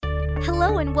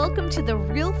Hello, and welcome to the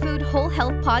Real Food Whole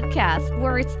Health Podcast,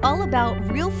 where it's all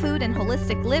about real food and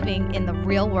holistic living in the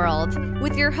real world,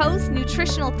 with your host,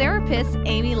 nutritional therapist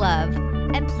Amy Love.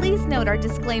 And please note our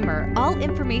disclaimer: all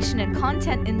information and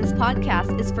content in this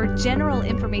podcast is for general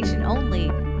information only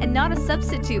and not a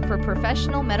substitute for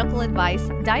professional medical advice,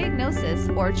 diagnosis,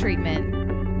 or treatment.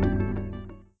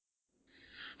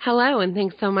 Hello, and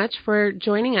thanks so much for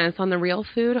joining us on the Real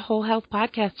Food Whole Health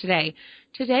Podcast today.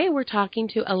 Today we're talking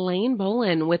to Elaine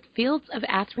Bolin with Fields of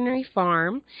Athenry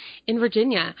Farm in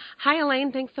Virginia. Hi,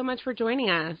 Elaine. Thanks so much for joining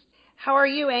us. How are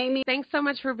you, Amy? Thanks so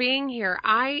much for being here.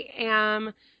 I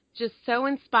am just so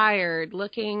inspired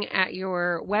looking at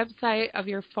your website of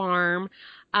your farm.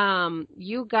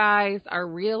 You guys are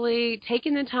really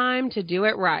taking the time to do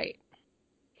it right.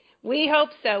 We hope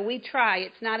so. We try.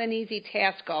 It's not an easy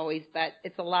task always, but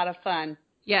it's a lot of fun.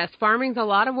 Yes, farming's a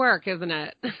lot of work, isn't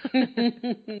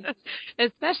it?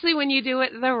 Especially when you do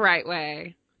it the right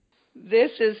way.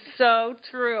 This is so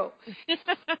true.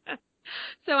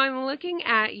 So I'm looking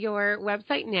at your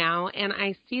website now, and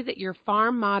I see that your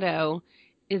farm motto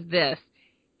is this: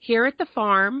 here at the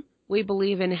farm, we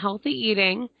believe in healthy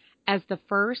eating as the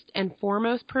first and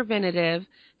foremost preventative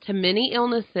to many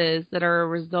illnesses that are a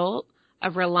result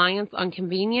of reliance on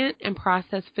convenient and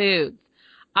processed foods.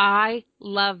 I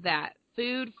love that.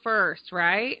 Food first,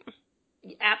 right?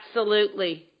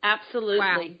 Absolutely. Absolutely.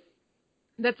 Wow.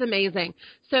 That's amazing.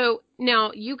 So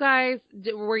now, you guys,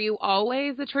 were you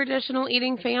always a traditional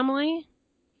eating family?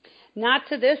 Not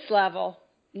to this level.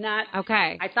 Not.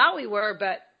 Okay. I thought we were,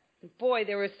 but boy,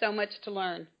 there was so much to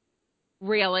learn.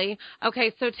 Really?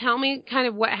 Okay, so tell me kind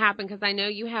of what happened, because I know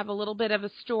you have a little bit of a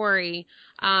story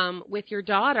with your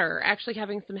daughter actually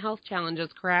having some health challenges,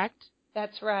 correct?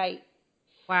 That's right.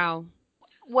 Wow.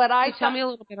 Tell me a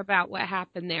little bit about what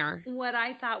happened there. What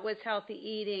I thought was healthy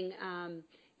eating,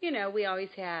 we always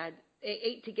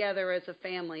ate together as a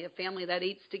family that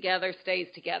eats together stays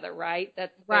together, right?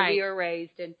 That's where we were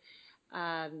raised. And,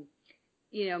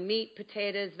 meat,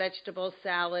 potatoes, vegetables,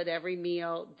 salad, every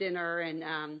meal, dinner,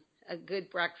 and a good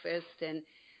breakfast. And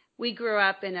we grew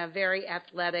up in a very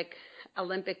athletic,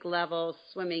 Olympic level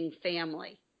swimming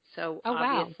family. So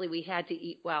obviously we had to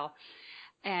eat well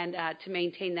and to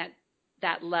maintain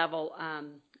that level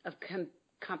of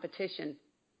competition.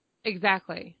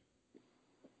 Exactly.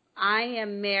 I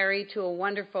am married to a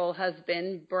wonderful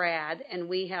husband, Brad, and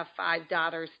we have 5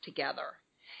 daughters together.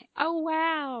 Oh,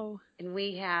 wow. And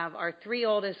we have our 3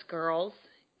 oldest girls,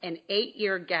 an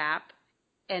 8-year gap,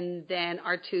 and then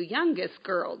our 2 youngest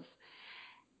girls.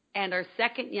 And our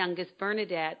second youngest,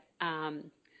 Bernadette,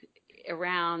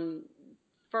 around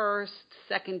first,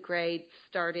 second grade,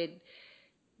 started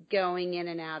going in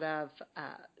and out of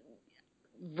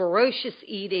voracious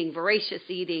eating,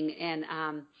 and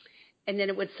then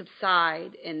it would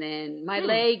subside, and then my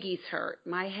leggies hurt,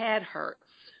 my head hurts,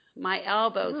 my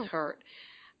elbows hurt,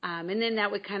 and then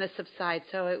that would kind of subside.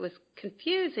 So it was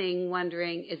confusing,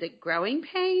 wondering, is it growing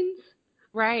pains?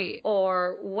 Right.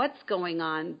 Or what's going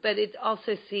on? But it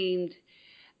also seemed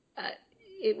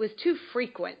it was too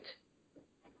frequent.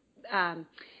 And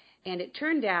it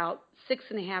turned out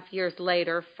 6.5 years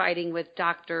later, fighting with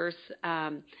doctors,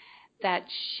 that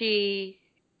she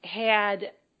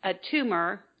had a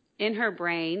tumor in her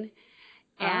brain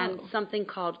and something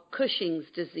called Cushing's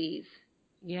disease.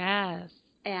 Yes.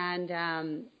 And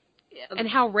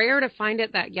how rare to find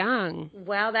it that young.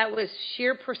 Well, that was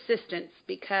sheer persistence,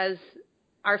 because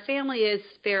our family is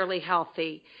fairly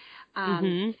healthy.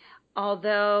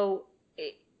 Although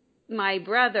my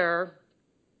brother,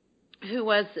 who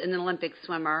was an Olympic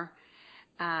swimmer,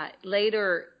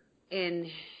 later in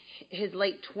his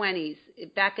late 20s,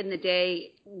 back in the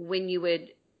day when you would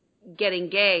get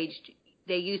engaged,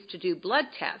 they used to do blood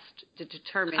tests to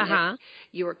determine if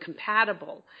you were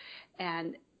compatible.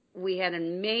 And we had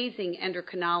an amazing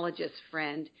endocrinologist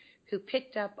friend who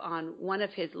picked up on one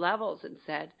of his levels and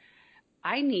said,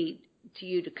 I need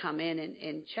you to come in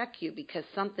and check you, because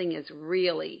something is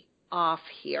really off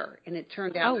here. And it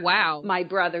turned out my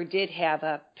brother did have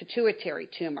a pituitary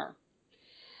tumor.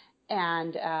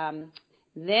 And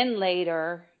then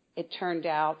later it turned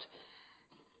out,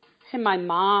 and my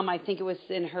mom, I think it was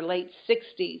in her late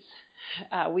 60s,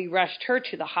 we rushed her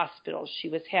to the hospital. She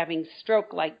was having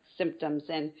stroke-like symptoms,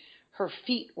 and her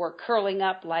feet were curling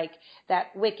up like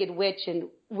that wicked witch in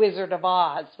Wizard of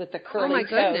Oz with the curling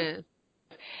toes. Oh, my goodness.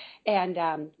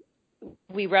 And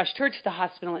we rushed her to the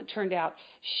hospital, and it turned out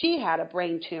she had a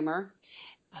brain tumor.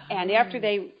 And after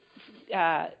they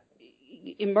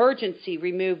emergency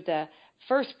removed the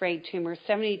first brain tumor,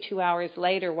 72 hours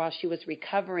later, while she was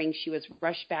recovering, she was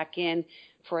rushed back in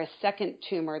for a second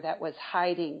tumor that was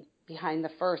hiding behind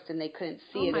the first, and they couldn't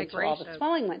see Oh, it my until all the gracious.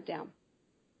 swelling went down.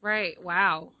 Right.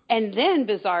 Wow. And then,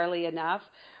 bizarrely enough,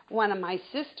 one of my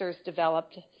sisters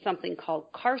developed something called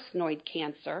carcinoid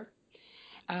cancer.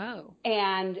 Oh.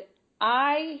 And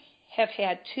I have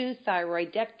had 2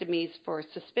 thyroidectomies for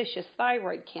suspicious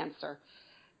thyroid cancer.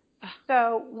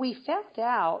 So we found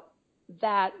out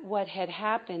that what had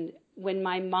happened when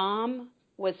my mom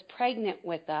was pregnant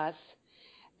with us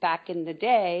back in the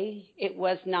day, it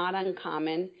was not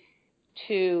uncommon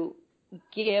to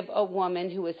give a woman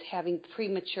who was having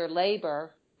premature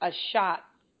labor a shot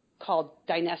called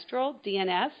Dinestrol,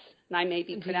 DNS, and I may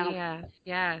be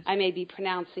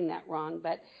pronouncing that wrong,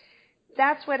 but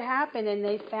that's what happened. And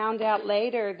they found out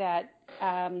later that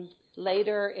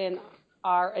later in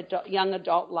our young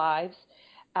adult lives,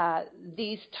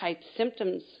 these type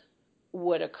symptoms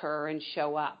would occur and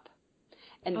show up.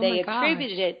 And they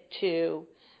attributed it to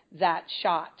that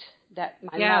shot that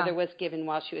my mother was given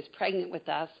while she was pregnant with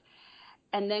us,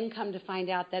 and then come to find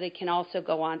out that it can also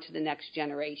go on to the next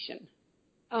generation.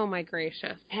 Oh, my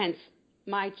gracious. Hence,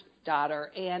 my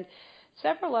daughter and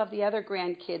several of the other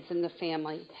grandkids in the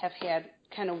family have had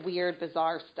kind of weird,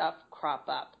 bizarre stuff crop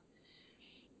up.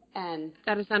 And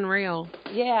that is unreal.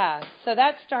 Yeah, so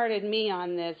that started me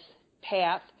on this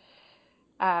path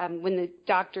when the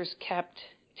doctors kept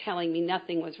telling me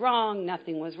nothing was wrong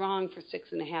for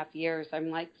 6.5 years. I'm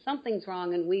like, something's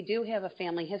wrong, and we do have a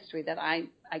family history that I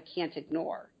can't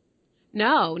ignore.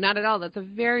 No, not at all. That's a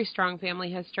very strong family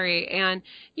history. And,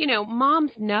 you know,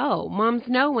 moms know. Moms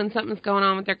know when something's going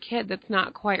on with their kid that's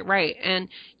not quite right. And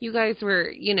you guys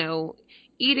were, you know,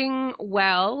 eating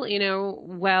well, you know,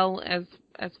 well as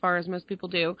far as most people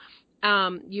do.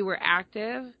 You were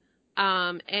active,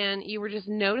 and you were just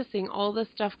noticing all this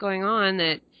stuff going on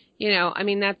that, you know, I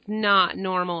mean, that's not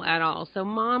normal at all. So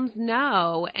moms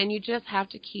know, and you just have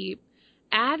to keep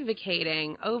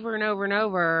advocating over and over and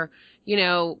over, you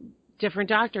know, different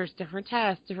doctors, different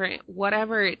tests, different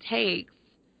whatever it takes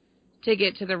to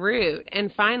get to the root.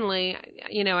 And finally,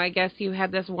 you know, I guess you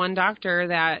had this one doctor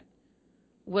that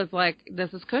was like,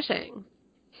 this is Cushing.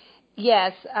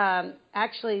 Yes.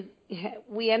 Actually,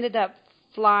 we ended up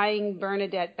flying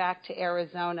Bernadette back to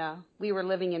Arizona. We were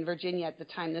living in Virginia at the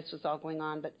time this was all going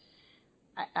on, but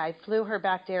I flew her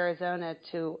back to Arizona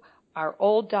to our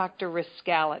old Dr.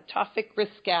 Riscala, Tawfik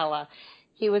Riscala.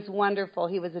 He was wonderful.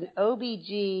 He was an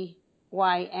OBGYN,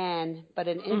 but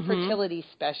an infertility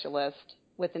specialist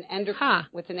with an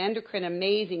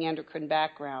amazing endocrine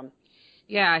background.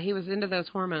 Yeah, he was into those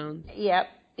hormones. Yep,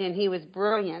 and he was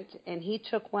brilliant. And he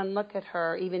took one look at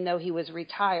her, even though he was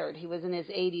retired. He was in his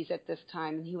 80s at this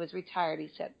time, and he was retired. He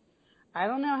said, I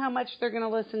don't know how much they're going to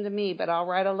listen to me, but I'll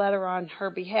write a letter on her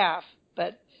behalf.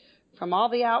 But from all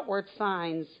the outward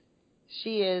signs,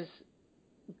 she is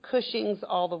Cushing's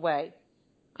all the way.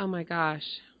 Oh, my gosh.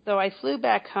 So I flew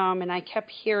back home, and I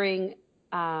kept hearing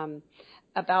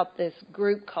about this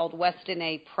group called Weston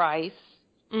A. Price.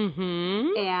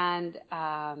 Mm-hmm.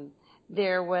 And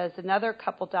there was another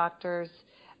couple doctors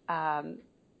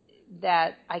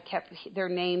that their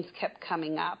names kept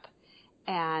coming up.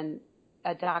 And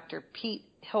a Dr. Pete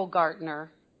Hillgartner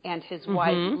and his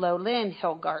wife, Lolyn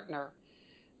Hillgartner,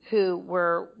 who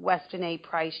were Weston A.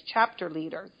 Price chapter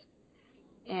leaders.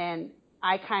 And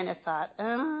I kind of thought,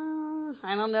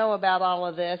 I don't know about all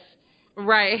of this.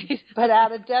 Right. But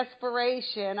out of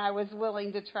desperation, I was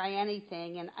willing to try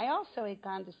anything. And I also had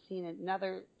gone to see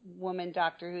another woman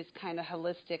doctor who's kind of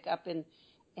holistic up in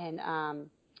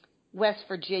West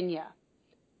Virginia.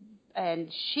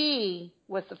 And she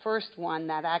was the first one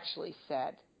that actually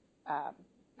said,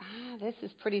 this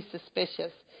is pretty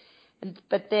suspicious.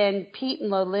 But then Pete and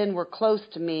Lolyn were close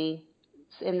to me,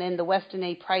 and then the Weston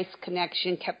A. Price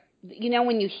connection kept, you know,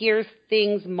 when you hear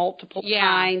things multiple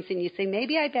times and you say,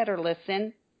 maybe I better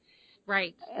listen.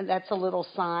 Right. And that's a little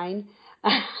sign.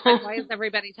 Like, why is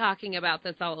everybody talking about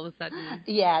this all of a sudden?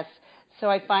 Yes. So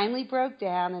I finally broke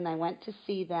down, and I went to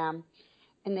see them,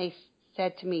 and they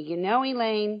said to me, you know,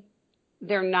 Elaine,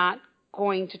 they're not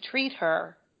going to treat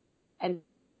her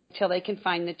until they can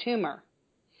find the tumor.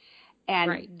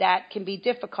 And that can be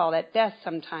difficult at best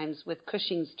sometimes with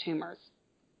Cushing's tumors.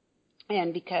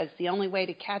 And because the only way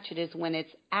to catch it is when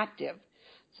it's active.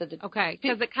 So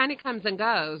because it kind of comes and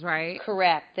goes, right?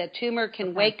 Correct. The tumor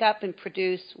can wake up and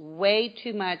produce way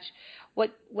too much.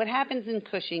 What happens in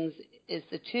Cushing's is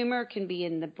the tumor can be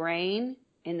in the brain,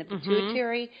 in the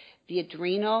pituitary, the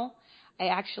adrenal. I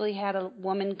actually had a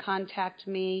woman contact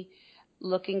me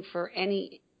looking for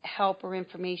any help or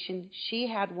information. She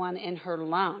had one in her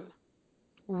lung.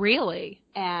 Really?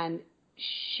 And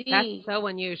that's so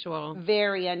unusual.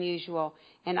 Very unusual.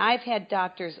 And I've had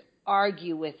doctors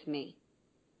argue with me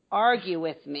argue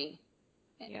with me.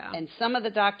 Yeah. And some of the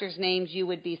doctors' names you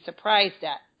would be surprised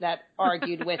at that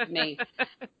argued with me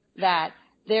that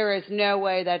there is no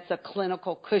way that's a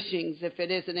clinical Cushing's if it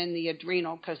isn't in the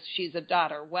adrenal because she's a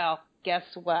daughter. Well, guess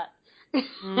what?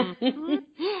 Mm-hmm.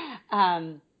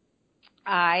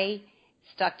 I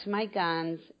stuck to my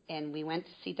guns, and we went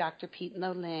to see Dr. Pete and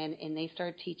Lolyn, and they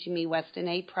started teaching me Weston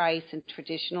A. Price and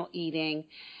traditional eating.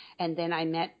 And then I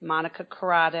met Monica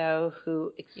Corrado,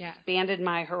 who expanded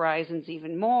my horizons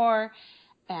even more.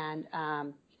 And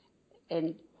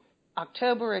in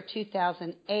October of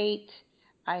 2008,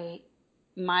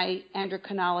 my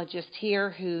endocrinologist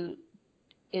here, who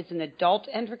is an adult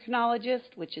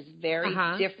endocrinologist, which is very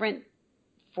different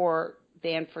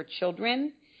than for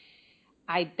children.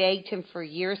 I begged him for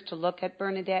years to look at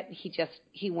Bernadette.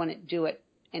 He wouldn't do it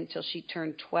until she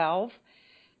turned 12.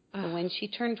 And when she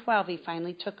turned 12, he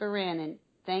finally took her in, and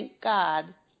thank God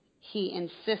he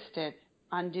insisted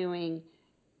on doing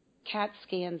CAT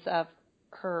scans of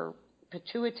her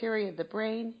pituitary of the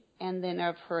brain and then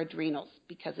of her adrenals,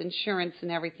 because insurance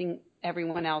and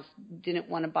everyone else didn't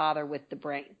want to bother with the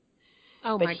brain.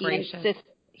 Oh, but my gracious.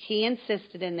 He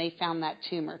insisted, and they found that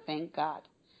tumor, thank God.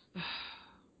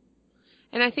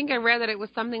 And I think I read that it was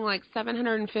something like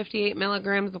 758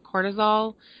 milligrams of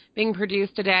cortisol being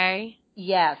produced a day.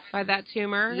 Yes. By that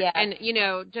tumor. Yes. And,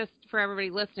 just for everybody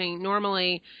listening,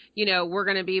 normally, we're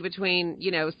going to be between,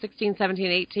 16,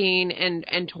 17, 18,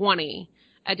 and 20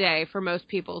 a day for most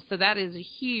people. So that is a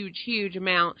huge, huge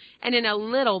amount. And in a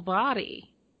little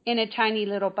body. In a tiny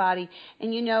little body.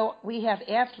 And, we have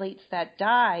athletes that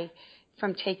die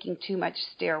from taking too much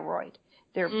steroid.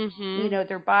 Their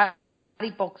body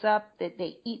bulks up, that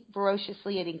they eat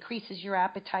voraciously. It increases your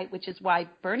appetite, which is why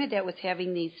Bernadette was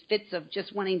having these fits of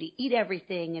just wanting to eat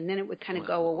everything, and then it would kind of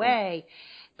go away.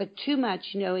 But too much,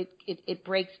 it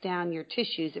breaks down your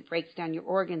tissues, it breaks down your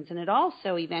organs, and it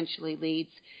also eventually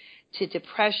leads to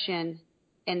depression,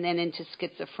 and then into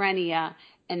schizophrenia,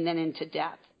 and then into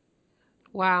death.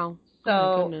 Wow.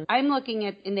 So I'm looking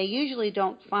at, and they usually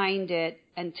don't find it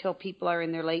until people are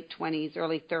in their late 20s,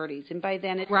 early 30s, and by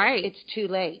then it's too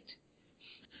late.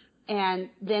 And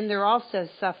then they're also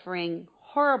suffering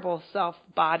horrible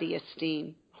self-body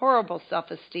esteem, horrible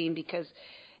self-esteem, because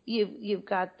you've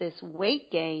got this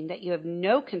weight gain that you have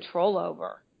no control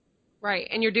over. Right.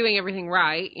 And you're doing everything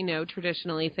right,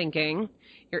 traditionally thinking.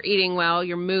 You're eating well,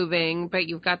 you're moving, but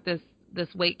you've got this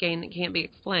weight gain that can't be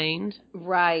explained.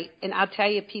 Right. And I'll tell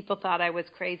you, people thought I was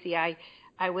crazy. I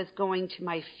was going to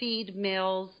my feed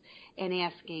mills and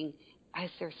asking, is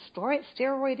there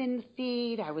steroid in the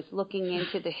feed? I was looking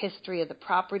into the history of the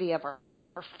property of our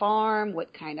farm,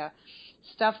 what kind of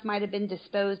stuff might have been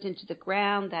disposed into the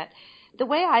ground. That the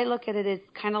way I look at it is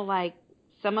kind of like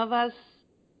some of us,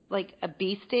 like a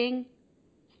bee sting.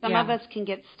 Some of us can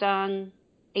get stung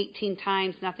 18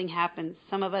 times, nothing happens.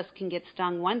 Some of us can get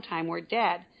stung one time, we're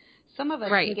dead. Some of us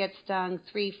can get stung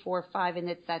 3, 4, 5, and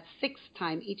it's that 6th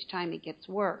time. Each time it gets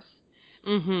worse.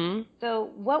 Mm-hmm.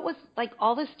 So what was,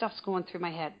 all this stuff's going through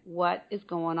my head. What is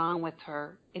going on with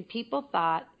her? And people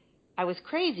thought I was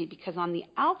crazy because on the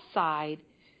outside,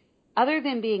 other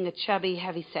than being a chubby,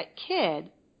 heavy-set kid,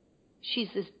 she's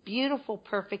this beautiful,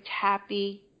 perfect,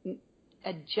 happy,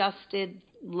 adjusted,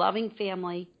 loving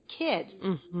family kid.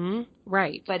 Mm-hmm.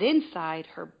 Right. But inside,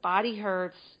 her body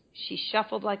hurts. She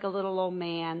shuffled like a little old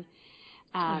man.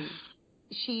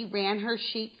 She ran her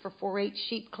sheep for 4-H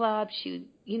sheep club.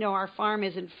 Our farm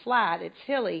isn't flat, it's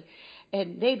hilly.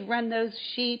 And they'd run those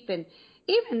sheep, and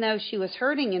even though she was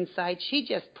hurting inside, she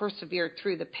just persevered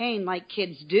through the pain like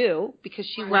kids do, because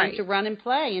she wanted to run and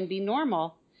play and be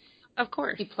normal. Of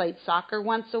course. She played soccer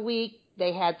once a week.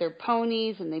 They had their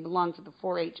ponies, and they belonged to the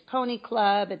 4-H pony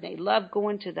club, and they loved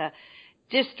going to the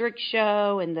district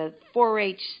show and the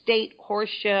 4-H state horse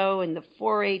show and the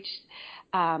 4-H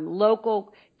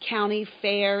local county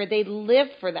fair. They live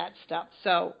for that stuff.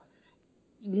 So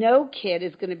no kid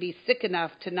is going to be sick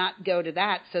enough to not go to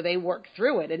that. So they work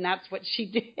through it, and that's what she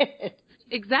did.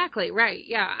 Exactly, right.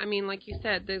 Yeah, I mean, like you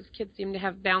said, those kids seem to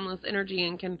have boundless energy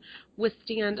and can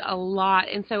withstand a lot.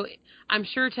 And so I'm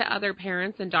sure to other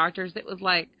parents and doctors it was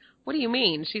like, what do you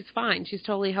mean? She's fine. She's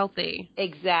totally healthy.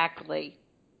 Exactly.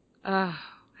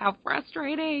 How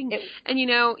frustrating. And,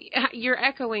 you're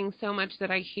echoing so much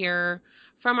that I hear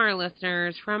from our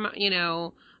listeners, from,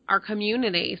 our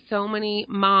community. So many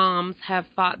moms have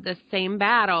fought the same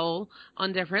battle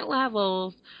on different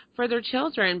levels for their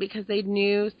children because they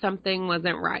knew something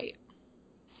wasn't right.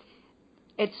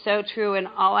 It's so true. And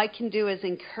all I can do is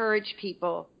encourage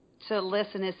people to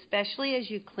listen, especially as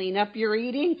you clean up your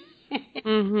eating.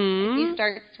 Mm-hmm. You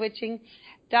start switching.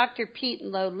 Dr. Pete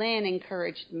and Lolyn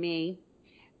encouraged me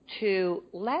to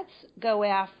let's go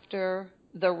after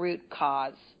the root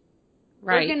cause.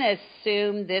 Right. We're going to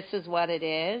assume this is what it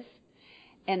is,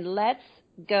 and let's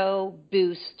go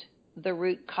boost the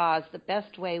root cause the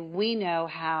best way we know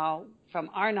how from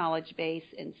our knowledge base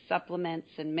in supplements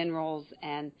and minerals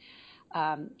and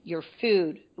your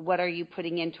food. What are you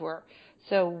putting into her?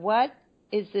 So what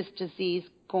is this disease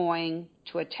going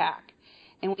to attack?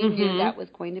 And we knew that was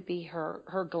going to be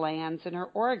her glands and her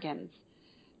organs.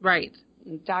 Right.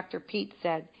 And Dr. Pete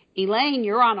said, Elaine,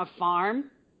 you're on a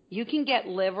farm. You can get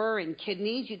liver and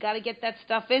kidneys. You got to get that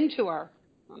stuff into her.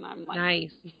 And I'm like,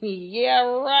 nice. Yeah,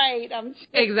 right.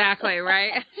 Exactly,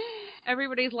 right?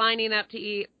 Everybody's lining up to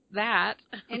eat that.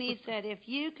 And he said, if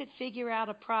you could figure out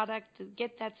a product to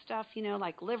get that stuff,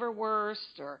 like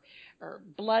liverwurst or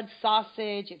blood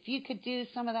sausage, if you could do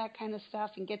some of that kind of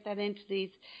stuff and get that into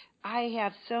these, I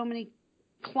have so many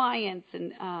clients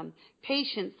and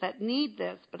patients that need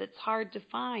this, but it's hard to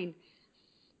find.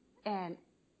 And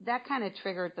that kind of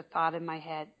triggered the thought in my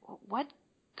head, what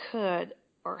could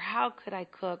or how could I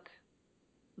cook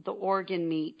the organ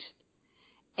meat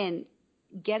and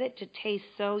get it to taste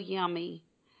so yummy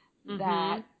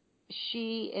that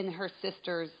she and her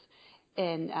sisters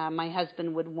and my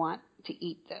husband would want to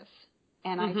eat this.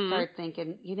 And I started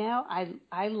thinking,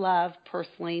 I love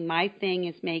personally, my thing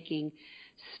is making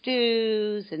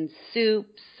stews and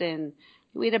soups, and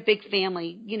we had a big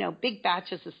family, big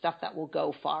batches of stuff that will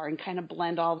go far and kind of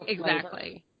blend all the flavors.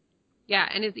 Exactly. Yeah,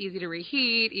 and it's easy to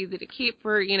reheat, easy to keep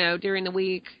for, during the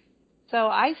week. So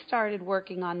I started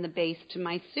working on the base to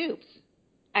my soups.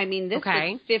 I mean, this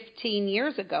was 15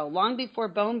 years ago, long before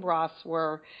bone broths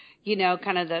were,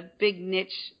 kind of the big niche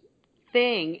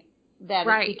thing that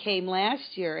it became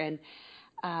last year. And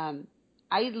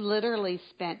I literally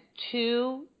spent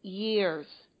 2 years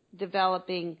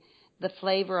developing the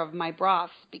flavor of my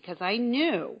broths because I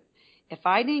knew if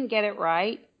I didn't get it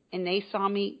right and they saw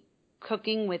me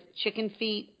cooking with chicken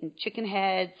feet and chicken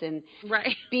heads and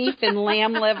beef and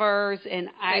lamb livers, and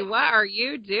what are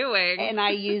you doing? And I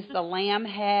used the lamb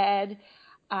head.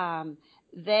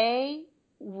 They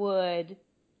would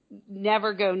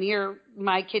never go near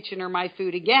my kitchen or my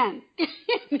food again.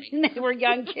 They were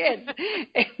young kids.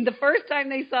 And the first time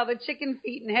they saw the chicken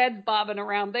feet and heads bobbing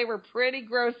around, they were pretty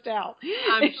grossed out.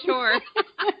 I'm sure.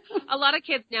 A lot of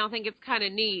kids now think it's kind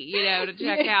of neat, to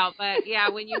check out. But, yeah,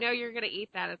 when you know you're going to eat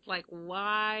that, it's like,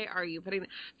 why are you putting that?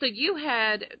 So you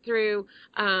had, through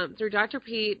Dr.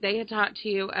 Pete, they had taught to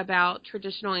you about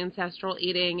traditional ancestral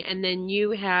eating, and then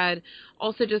you had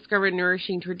also discovered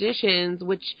Nourishing Traditions,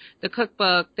 which the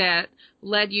cookbook that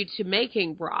led you to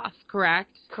making broth,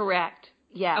 correct? Correct.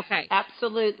 Yes. Okay.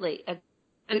 Absolutely. And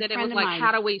then it was like,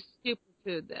 how do we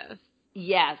superfood this?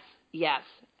 Yes.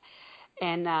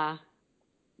 And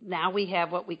now we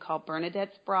have what we call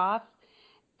Bernadette's broth,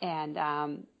 and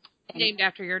named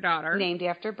after your daughter. Named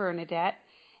after Bernadette.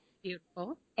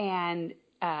 Beautiful. And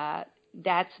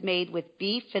that's made with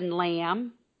beef and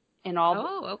lamb and all.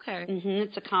 Oh, okay.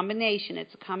 It's a combination.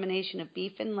 It's a combination of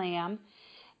beef and lamb,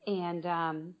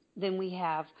 and then we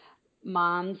have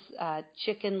Mom's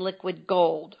chicken liquid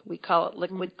gold. We call it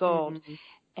liquid gold,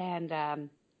 and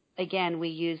again we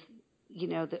use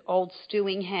the old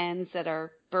stewing hens that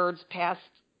are birds past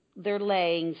their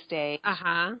laying stage.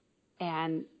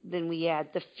 And then we add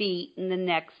the feet and the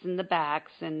necks and the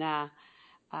backs, and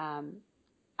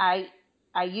I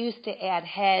used to add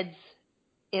heads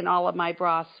in all of my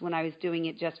broths when I was doing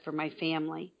it just for my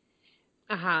family.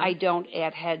 I don't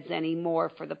add heads anymore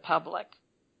for the public,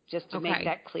 just to make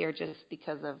that clear, just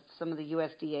because of some of the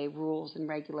USDA rules and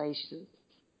regulations.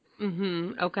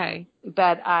 Okay.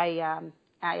 But I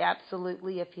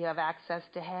absolutely, if you have access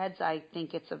to heads, I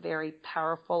think it's a very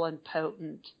powerful and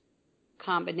potent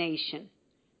combination.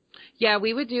 Yeah,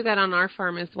 we would do that on our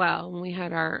farm as well. When we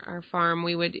had our farm,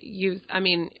 we would use, I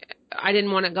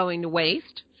didn't want it going to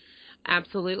waste.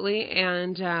 Absolutely.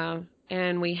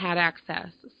 And we had access.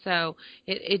 So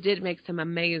it did make some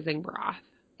amazing broth.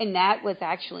 And that was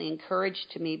actually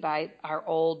encouraged to me by our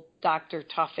old Dr.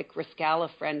 Tawfik Riskala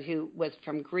friend who was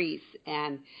from Greece.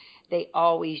 And they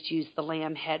always use the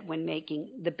lamb head when making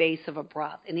the base of a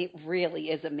broth. And it really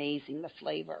is amazing, the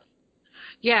flavor.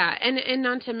 Yeah, and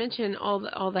not to mention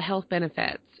all the health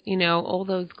benefits, all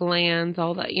those glands,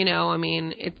 all that,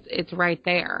 it's right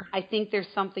there. I think there's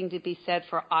something to be said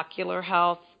for ocular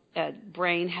health,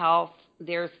 brain health.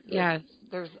 There's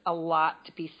a lot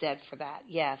to be said for that.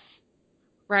 Yes.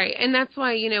 Right, and that's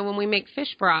why, when we make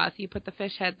fish broth, you put the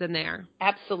fish heads in there.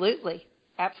 Absolutely.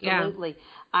 Yeah.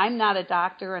 I'm not a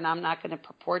doctor, and I'm not going to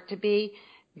purport to be,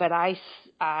 but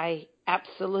I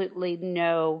absolutely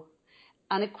know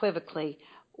unequivocally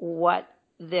what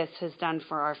this has done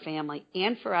for our family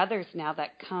and for others now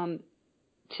that come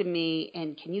to me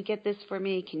and, can you get this for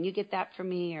me? Can you get that for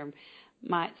me? Or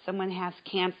someone has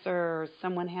cancer, or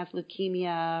someone has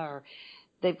leukemia, or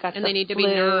they've got and the they need flu, to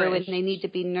be nourished. and they need to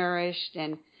be nourished.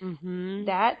 And Mm-hmm.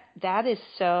 that is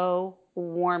so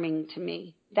warming to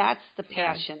me. That's the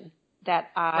passion that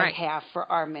I have for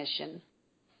our mission.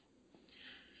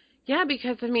 Yeah,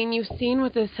 because, I mean, you've seen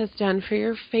what this has done for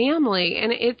your family,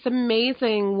 and it's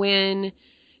amazing when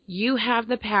you have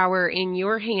the power in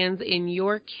your hands, in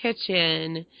your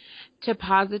kitchen, to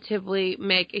positively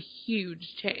make a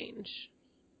huge change.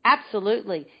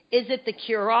 Absolutely. Is it the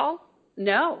cure-all?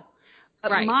 No.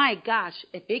 But my gosh,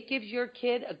 if it gives your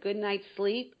kid a good night's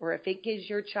sleep, or if it gives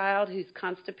your child who's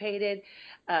constipated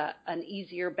an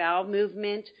easier bowel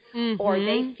movement, or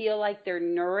they feel like they're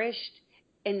nourished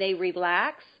and they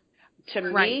relax, to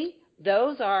me,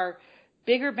 those are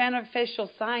bigger beneficial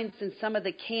signs than some of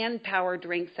the canned power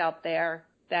drinks out there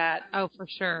that... Oh, for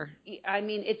sure. I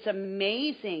mean, it's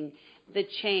amazing, the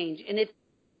change. And it's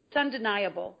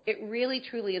undeniable. It really,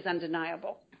 truly is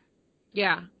undeniable.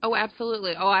 Yeah. Oh,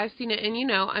 absolutely. Oh, I've seen it.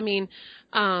 And, I mean,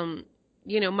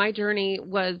 my journey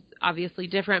was obviously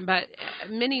different, but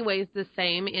in many ways the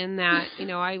same in that,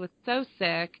 I was so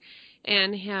sick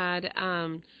and had,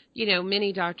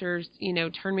 many doctors,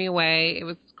 turn me away. It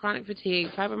was chronic fatigue,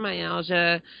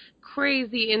 fibromyalgia,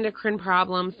 crazy endocrine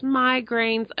problems,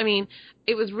 migraines. I mean,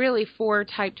 it was really 4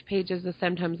 typed pages of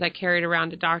symptoms I carried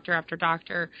around to doctor after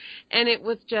doctor. And it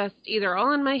was just either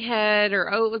all in my head or,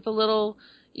 it was a little,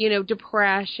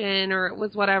 depression, or it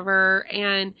was whatever.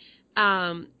 And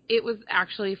it was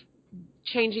actually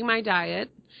changing my diet.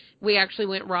 We actually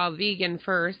went raw vegan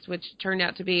first, which turned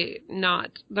out to be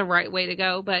not the right way to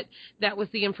go, but that was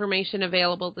the information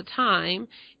available at the time.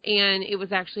 And it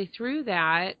was actually through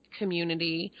that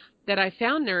community that I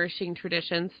found Nourishing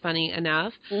Traditions, funny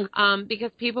enough,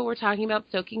 because people were talking about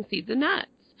soaking seeds and nuts.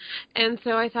 And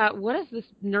so I thought, what is this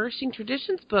Nourishing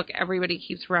Traditions book everybody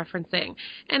keeps referencing?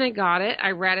 And I got it. I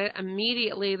read it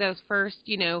immediately. Those first,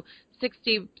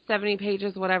 60, 70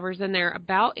 pages, whatever's in there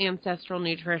about ancestral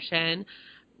nutrition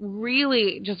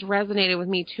really just resonated with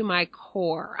me to my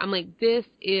core. I'm like, this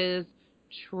is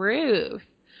truth.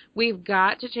 We've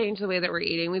got to change the way that we're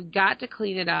eating. We've got to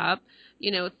clean it up.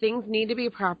 Things need to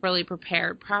be properly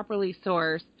prepared, properly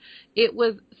sourced. It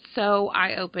was so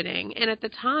eye-opening. And at the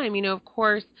time, of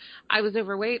course, I was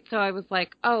overweight, so I was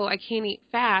like, oh, I can't eat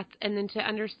fats. And then to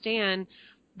understand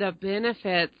the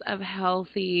benefits of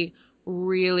healthy,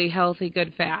 really healthy,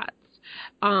 good fats,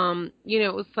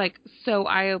 it was like so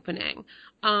eye-opening.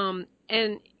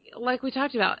 And like we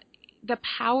talked about, the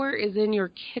power is in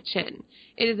your kitchen.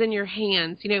 It is in your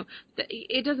hands.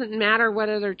 It doesn't matter what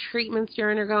other treatments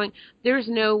you're undergoing. There's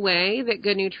no way that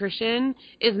good nutrition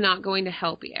is not going to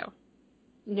help you.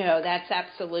 No, that's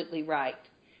absolutely right.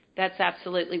 That's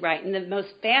absolutely right. And the most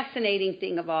fascinating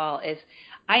thing of all is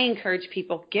I encourage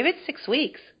people, give it 6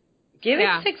 weeks. Give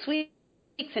it 6 weeks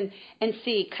and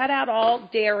see. Cut out all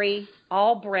dairy,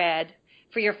 all bread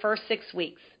for your first 6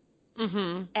 weeks.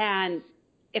 Mm-hmm. And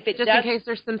if it just in case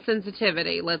there's some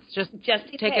sensitivity, let's just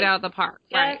take it out of the park.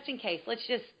 Just in case. Let's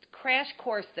just crash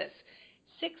course this.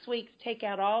 6 weeks, take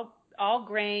out all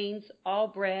grains, all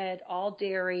bread, all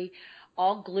dairy,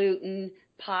 all gluten,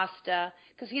 pasta.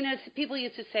 Because, people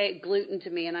used to say gluten to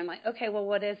me, and I'm like, okay, well,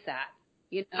 what is that?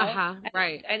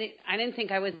 Right. I didn't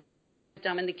think I was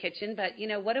dumb in the kitchen, but,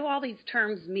 what do all these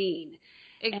terms mean?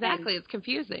 Exactly. It's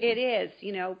confusing. It is.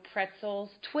 Pretzels,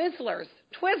 Twizzlers,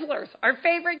 our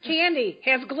favorite candy,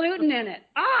 has gluten in it.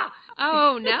 Ah!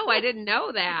 Oh, no, I didn't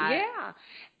know that. Yeah.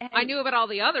 And I knew about all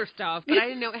the other stuff, but I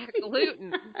didn't know it had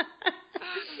gluten.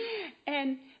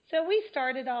 And so we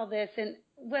started all this, and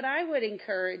what I would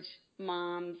encourage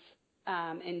moms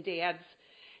and dads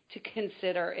to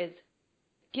consider is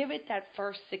give it that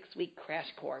first 6-week crash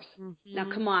course. Mm-hmm.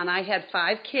 Now, come on, I had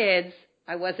 5 kids.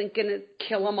 I wasn't going to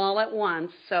kill them all at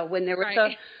once. So when there was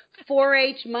a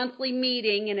 4-H monthly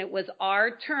meeting and it was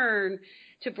our turn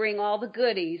to bring all the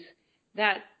goodies,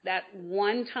 that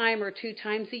 1 time or 2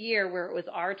 times a year where it was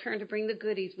our turn to bring the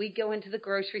goodies, we'd go into the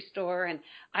grocery store and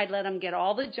I'd let them get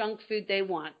all the junk food they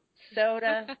want,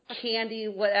 soda, candy,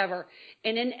 whatever.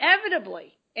 And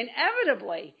inevitably,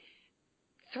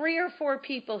 3 or 4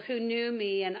 people who knew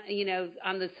me and,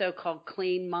 I'm the so-called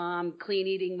clean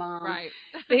eating mom. Right.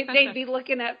 they'd be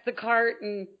looking at the cart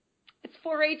and it's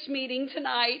 4-H meeting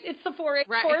tonight. It's the 4-H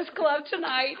Chorus Club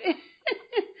tonight.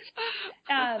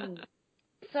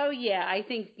 So, yeah, I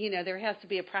think, there has to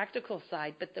be a practical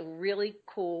side. But the really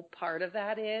cool part of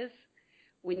that is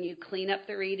when you clean up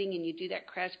their eating and you do that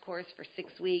crash course for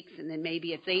 6 weeks and then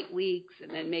maybe it's 8 weeks and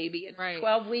then maybe it's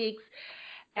 12 weeks.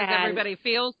 Because everybody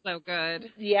feels so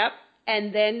good. Yep.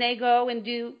 And then they go and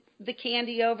do the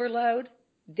candy overload.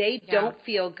 They don't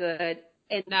feel good.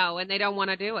 And no, and they don't want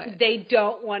to do it. They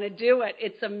don't want to do it.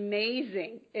 It's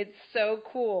amazing. It's so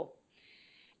cool.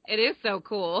 It is so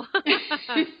cool.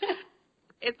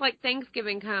 It's like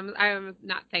Thanksgiving comes.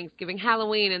 Not Thanksgiving,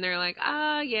 Halloween, and they're like,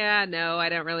 oh, yeah, no, I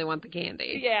don't really want the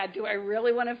candy. Yeah, do I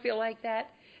really want to feel like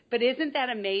that? But isn't that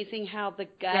amazing how the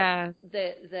gut,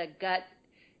 the gut,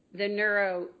 the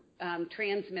neuro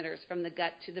transmitters from the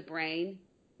gut to the brain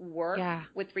work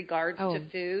with regards to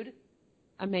food?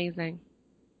 Amazing.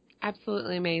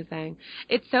 Absolutely amazing.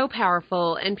 It's so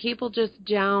powerful, and people just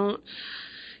don't,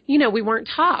 we weren't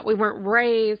taught, we weren't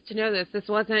raised to know this. This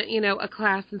wasn't, a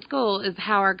class in school, is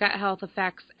how our gut health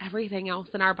affects everything else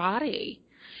in our body.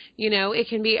 It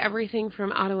can be everything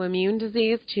from autoimmune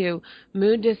disease to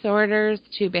mood disorders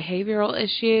to behavioral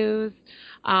issues,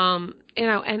 and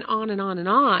on and on and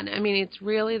on. I mean, it's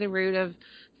really the root of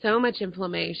so much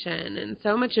inflammation and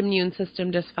so much immune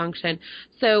system dysfunction.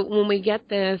 So when we get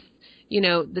this,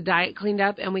 the diet cleaned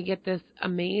up and we get this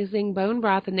amazing bone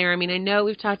broth in there. I mean, I know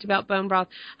we've talked about bone broth.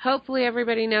 Hopefully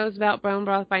everybody knows about bone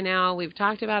broth by now. We've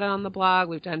talked about it on the blog.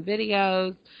 We've done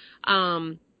videos.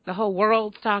 The whole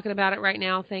world's talking about it right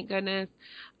now, thank goodness.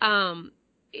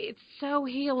 It's so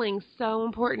healing, so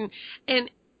important. And,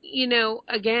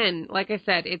 again, like I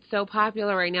said, it's so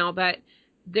popular right now, but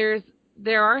there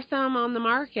are some on the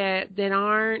market that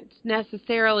aren't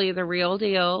necessarily the real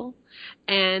deal,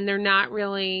 and they're not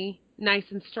really nice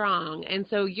and strong. And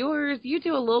so you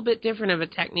do a little bit different of a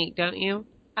technique, don't you?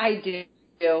 I do.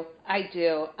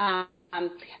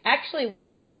 Actually,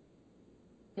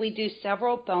 we do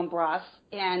several bone broths,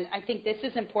 and I think this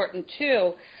is important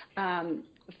too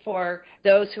for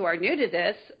those who are new to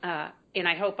this. And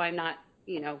I hope I'm not,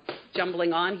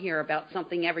 jumbling on here about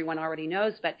something everyone already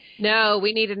knows. But no,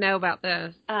 we need to know about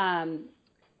this.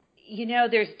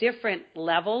 There's different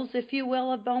levels, if you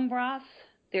will, of bone broth.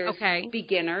 There's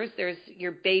beginners. There's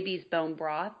your baby's bone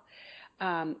broth,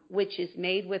 which is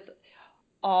made with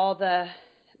all the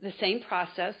same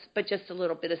process, but just a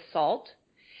little bit of salt.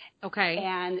 Okay.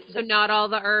 And so not all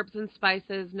the herbs and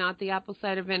spices, not the apple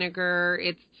cider vinegar.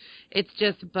 It's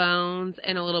just bones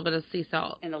and a little bit of sea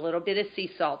salt. And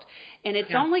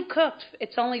it's only cooked.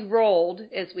 It's only rolled,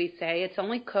 as we say. It's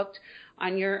only cooked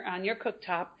on your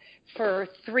cooktop for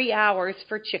 3 hours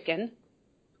for chicken.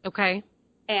 Okay.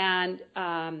 And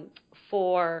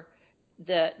for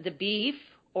the beef,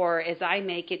 or as I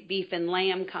make it, beef and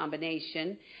lamb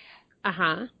combination,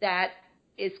 that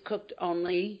is cooked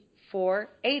only for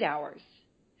 8 hours.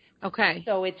 Okay.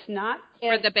 So it's not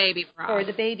for the baby broth. For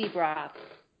the baby broth,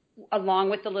 along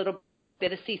with a little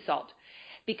bit of sea salt,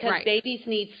 because babies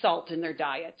need salt in their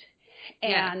diet,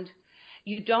 and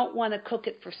you don't want to cook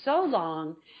it for so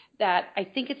long that I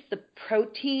think it's the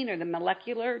protein or the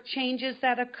molecular changes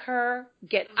that occur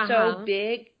get so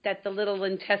big that the little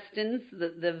intestines,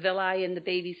 the villi in the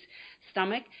baby's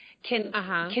stomach, can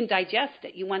digest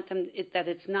it. You want them that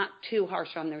it's not too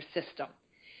harsh on their system.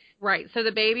 Right. So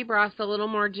the baby broth's a little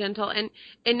more gentle, and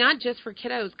not just for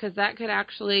kiddos, because that could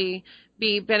actually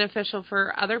be beneficial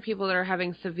for other people that are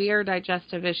having severe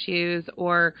digestive issues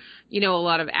or, a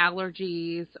lot of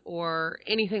allergies or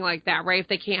anything like that, right? If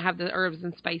they can't have the herbs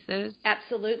and spices.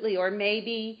 Absolutely. Or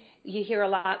maybe you hear a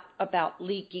lot about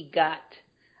leaky gut.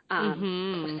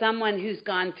 Someone who's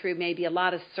gone through maybe a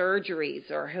lot of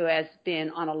surgeries or who has been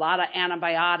on a lot of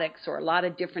antibiotics or a lot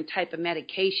of different type of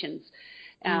medications.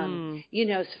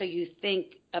 So you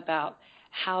think about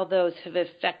how those have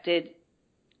affected.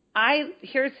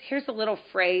 Here's a little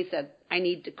phrase that I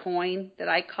need to coin, that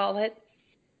I call it.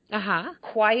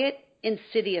 Quiet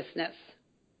insidiousness.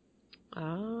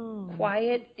 Oh.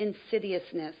 Quiet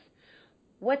insidiousness.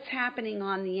 What's happening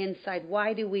on the inside?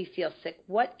 Why do we feel sick?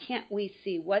 What can't we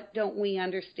see? What don't we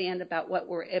understand about what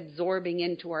we're absorbing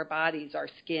into our bodies, our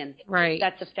skin? Right.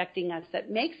 That's affecting us,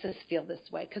 that makes us feel this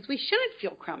way, because we shouldn't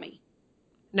feel crummy.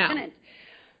 No. Shouldn't.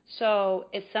 So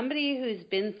if somebody who's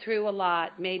been through a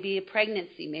lot, maybe a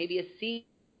pregnancy, maybe a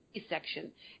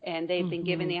C-section, and they've been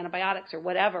given antibiotics or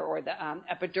whatever, or the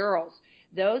epidurals,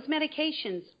 those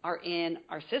medications are in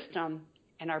our system,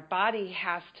 and our body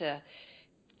has to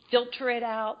filter it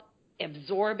out,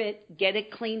 absorb it, get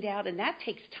it cleaned out, and that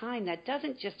takes time. That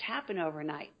doesn't just happen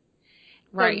overnight.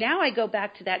 Right. So now I go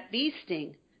back to that bee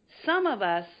sting. Some of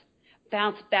us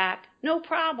bounce back, no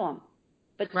problem.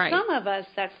 But some of us,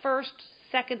 that first,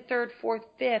 second, third, fourth,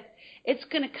 fifth, it's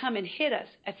going to come and hit us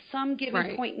at some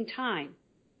given point in time.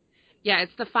 Yeah,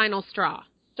 it's the final straw.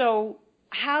 So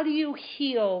how do you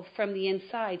heal from the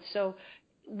inside? So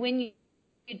when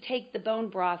take the bone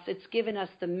broth, it's given us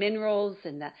the minerals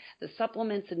and the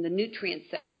supplements and the nutrients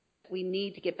that we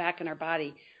need to get back in our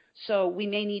body. So we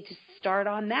may need to start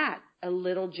on that a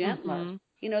little gentler. Mm-hmm.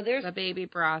 You know, there's the baby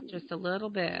broth just a little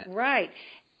bit. Right.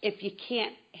 If you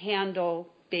can't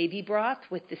handle baby broth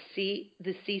with the sea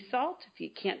salt, if you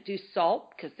can't do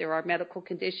salt because there are medical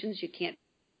conditions you can't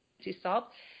do salt,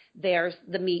 there's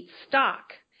the meat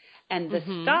stock. And the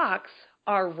stocks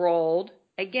are rolled,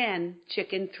 again,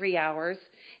 chicken 3 hours,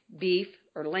 beef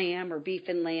or lamb or beef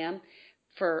and lamb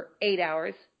for 8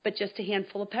 hours, but just a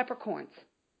handful of peppercorns.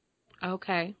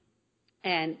 Okay.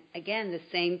 And again, the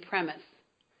same premise.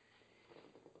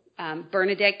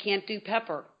 Bernadette can't do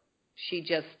pepper. She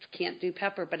just can't do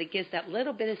pepper, but it gives that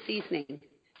little bit of seasoning.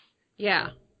 Yeah.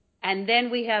 And then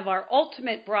we have our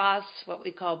ultimate broths, what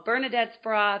we call Bernadette's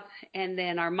broth, and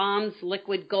then our mom's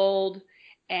liquid gold.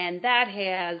 And that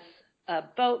has a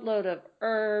boatload of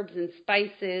herbs and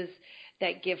spices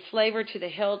that give flavor to the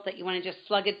hilt that you want to just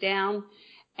slug it down.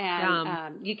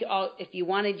 And you could, if you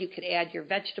wanted, you could add your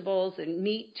vegetables and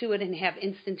meat to it and have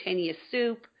instantaneous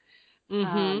soup.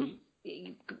 Mm-hmm.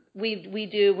 We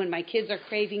do, when my kids are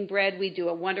craving bread, we do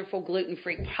a wonderful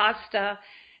gluten-free pasta.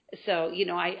 So, you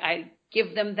know, I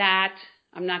give them that.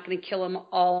 I'm not going to kill them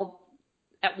all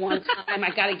at one time.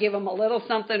 I got to give them a little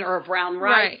something or a brown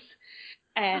rice. Right.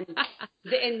 And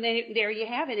then there you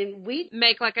have it. And we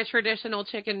make like a traditional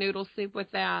chicken noodle soup with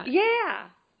that. Yeah.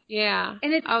 Yeah.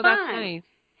 And it's fun. That's nice.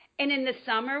 And in the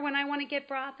summer, when I want to get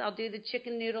broth, I'll do the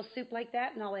chicken noodle soup like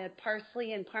that, and I'll add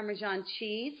parsley and Parmesan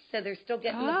cheese, so they're still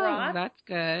getting the broth. Oh, that's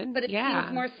good. But it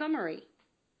seems more summery.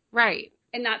 Right.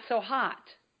 And not so hot.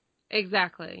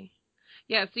 Exactly.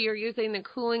 Yeah, so you're using the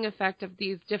cooling effect of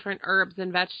these different herbs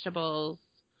and vegetables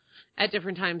at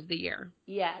different times of the year.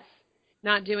 Yes.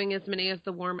 Not doing as many as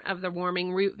the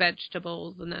warming root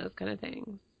vegetables and those kind of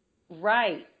things.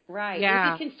 Right, right.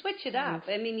 Yeah. And you can switch it up.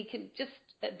 I mean, you can just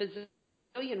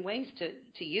bazillion ways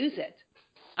to use it.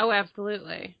 Oh,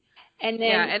 absolutely. And then,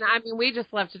 yeah, and I mean, we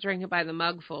just love to drink it by the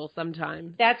mugful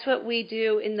sometimes. That's what we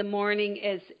do in the morning.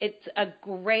 It's a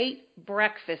great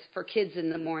breakfast for kids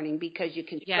in the morning because you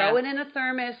can throw it in a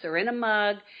thermos or in a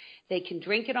mug. They can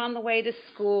drink it on the way to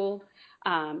school.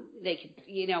 They can,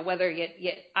 you know,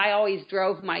 I always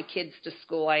drove my kids to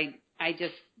school. I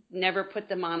just never put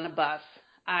them on a bus.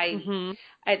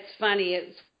 It's funny.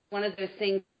 It's one of those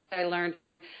things I learned.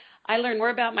 I learned more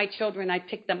about my children. I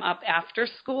picked them up after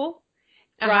school,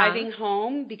 driving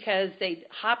home, because they'd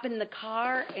hop in the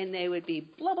car and they would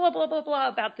be blah, blah, blah, blah, blah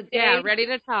about the day. Yeah, ready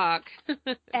to talk.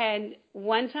 And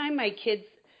one time my kids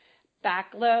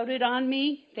backloaded on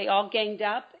me. They all ganged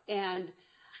up. And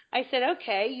I said,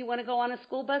 okay, you want to go on a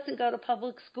school bus and go to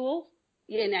public school?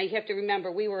 Yeah, now you have to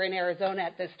remember, we were in Arizona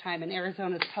at this time, and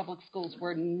Arizona's public schools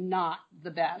were not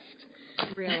the best.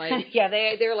 Really? Yeah,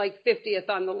 they're like 50th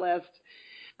on the list.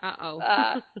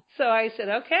 So I said,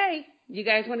 okay, you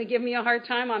guys want to give me a hard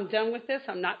time? I'm done with this.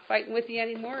 I'm not fighting with you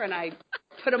anymore. And I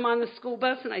put them on the school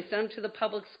bus and I sent them to the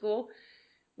public school.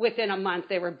 Within a month,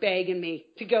 they were begging me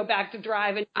to go back to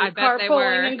driving,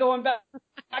 carpooling and going back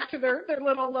to their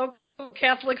little local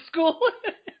Catholic school.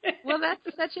 Well,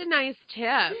 that's such a nice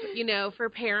tip, you know, for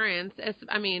parents.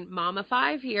 I mean, Mama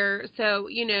 5 here. So,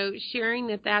 you know,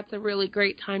 sharing that's a really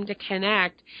great time to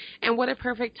connect. And what a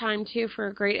perfect time, too, for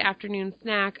a great afternoon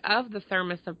snack of the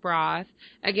thermos of broth.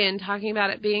 Again, talking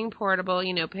about it being portable,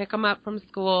 you know, pick them up from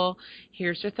school.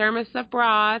 Here's your thermos of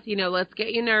broth. You know, let's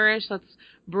get you nourished. Let's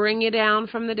bring you down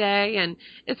from the day. And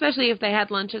especially if they had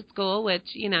lunch at school,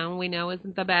 which, you know, we know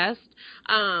isn't the best.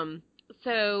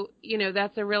 So, you know,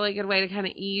 that's a really good way to kind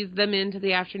of ease them into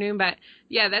the afternoon. But,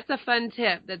 yeah, that's a fun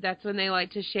tip that's when they like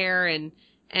to share and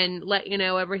let you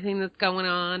know everything that's going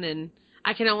on. And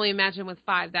I can only imagine with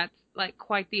 5, that's like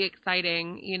quite the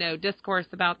exciting, you know, discourse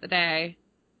about the day.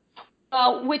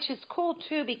 Well, which is cool,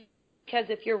 too, because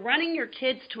if you're running your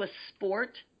kids to a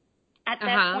sport at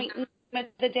that point in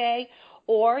the day,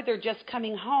 or they're just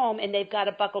coming home and they've got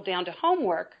to buckle down to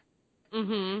homework,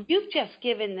 you've just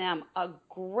given them a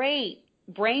great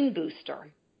brain booster.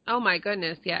 Oh, my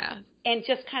goodness, yeah. And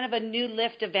just kind of a new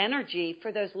lift of energy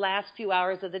for those last few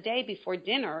hours of the day before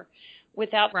dinner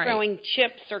without throwing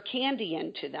chips or candy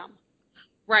into them.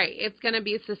 Right. It's going to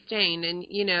be sustained. And,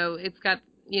 you know, it's got,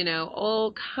 you know,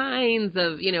 all kinds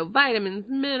of, you know, vitamins,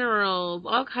 minerals,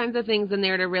 all kinds of things in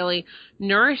there to really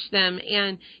nourish them.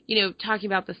 And, you know, talking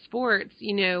about the sports,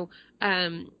 you know,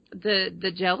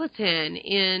 the gelatin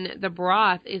in the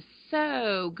broth is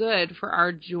so good for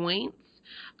our joints.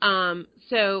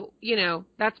 So, you know,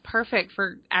 that's perfect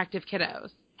for active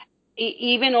kiddos.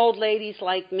 Even old ladies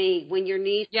like me, when your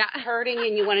knees are hurting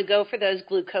and you want to go for those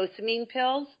glucosamine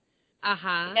pills,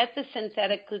 Get the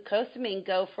synthetic glucosamine.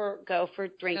 Go for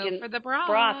drinking the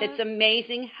broth. It's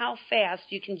amazing how fast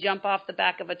you can jump off the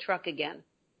back of a truck again.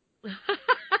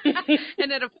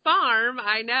 And at a farm,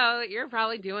 I know that you're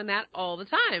probably doing that all the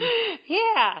time.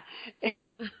 Yeah.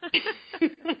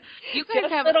 You guys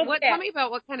have tell me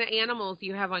about what kind of animals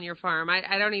you have on your farm.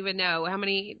 I don't even know. How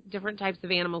many different types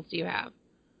of animals do you have?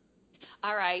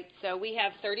 All right. So we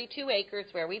have 32 acres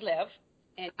where we live.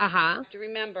 And you have to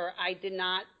remember, I did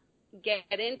not get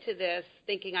into this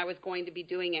thinking I was going to be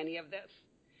doing any of this.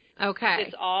 Okay.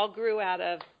 This all grew out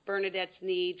of Bernadette's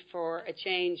need for a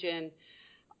change in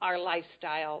our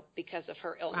lifestyle because of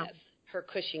her illness, her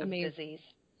Cushing's disease.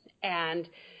 And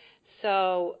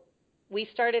so we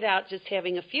started out just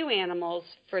having a few animals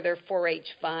for their 4-H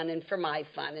fun and for my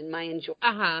fun and my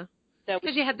enjoyment. So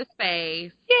because you had the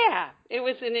space. Yeah,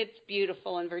 it's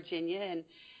beautiful in Virginia.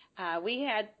 And we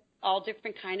had all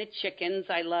different kind of chickens.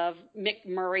 I love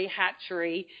McMurray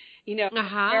Hatchery. Their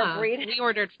breed. We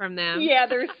ordered from them. Yeah,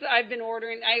 I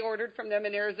ordered from them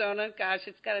in Arizona. Gosh,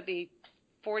 it's got to be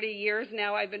 40 years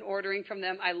now I've been ordering from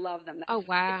them. I love them. Oh,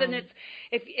 wow.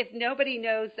 If nobody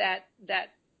knows that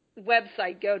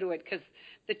website, go to it because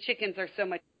the chickens are so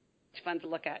much fun to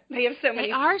look at. They have so many.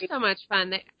 They are so much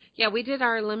fun. We did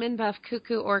our lemon buff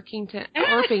cuckoo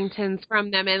Orpingtons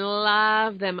from them and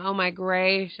love them. Oh, my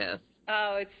gracious.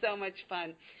 Oh, it's so much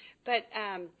fun. But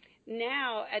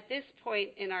now, at this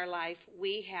point in our life,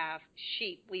 we have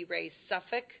sheep. We raise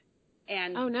Suffolk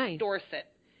and Dorset.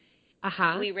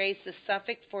 We raise the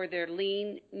Suffolk for their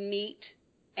lean meat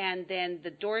and then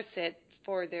the Dorset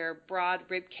for their broad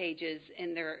rib cages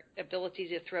and their ability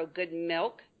to throw good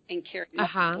milk and carry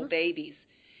multiple babies.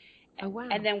 Oh, wow.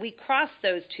 And then we cross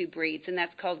those two breeds, and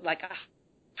that's called like a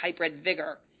hybrid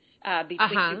vigor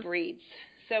between two breeds.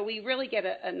 So we really get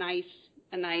a nice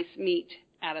meat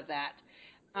out of that.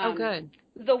 Good.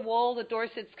 The wool, the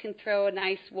Dorsets can throw a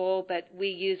nice wool, but we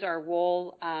use our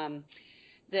wool.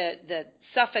 The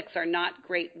Suffolks are not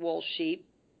great wool sheep.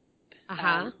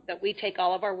 But we take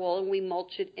all of our wool and we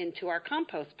mulch it into our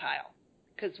compost pile.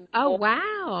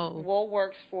 Wool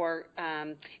works for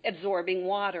absorbing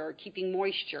water, keeping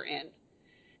moisture in.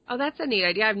 Oh, that's a neat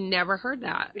idea. I've never heard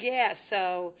that. Yeah,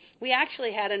 so we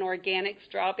actually had an organic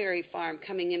strawberry farm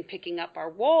coming in picking up our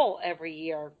wool every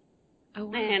year. Oh,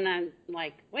 wow. And I'm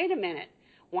like, wait a minute.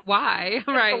 Why?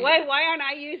 Right. Why aren't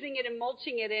I using it and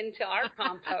mulching it into our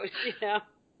compost,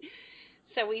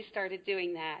 So we started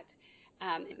doing that.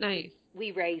 Nice.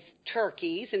 We raise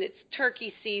turkeys, and it's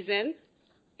turkey season.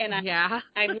 And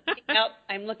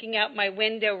I'm looking out my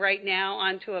window right now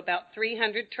onto about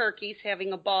 300 turkeys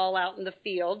having a ball out in the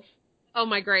fields. Oh,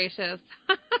 my gracious.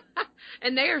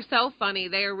 And they are so funny.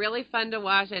 They are really fun to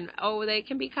watch, and, they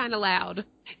can be kind of loud.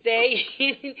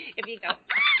 If you go,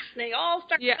 they all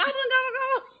start, go.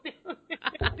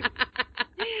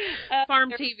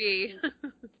 Farm TV.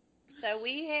 So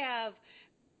we have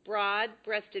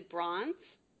broad-breasted bronze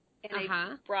and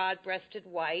a broad-breasted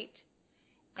white.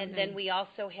 And then we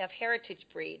also have heritage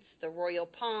breeds, the Royal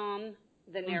Palm,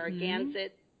 the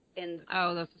Narragansett, and those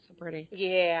are so pretty.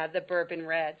 Yeah, the Bourbon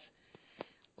Reds.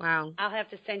 Wow. I'll have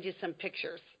to send you some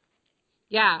pictures.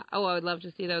 Yeah. Oh, I would love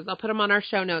to see those. I'll put them on our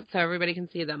show notes so everybody can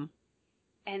see them.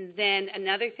 And then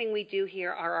another thing we do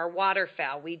here are our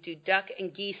waterfowl. We do duck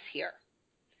and geese here.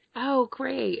 Oh,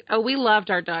 great. Oh, we loved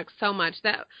our ducks so much.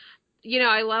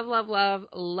 I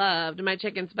loved my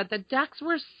chickens, but the ducks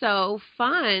were so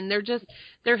fun.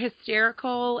 They're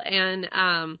hysterical,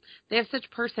 and they have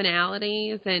such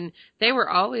personalities, and they were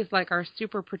always like our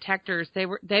super protectors. They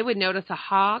would notice a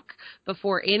hawk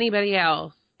before anybody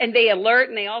else. And they alert,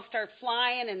 and they all start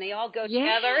flying, and they all go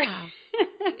together.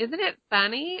 Isn't it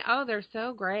funny? Oh, they're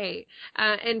so great.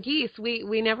 And geese,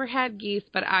 we never had geese,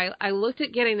 but I looked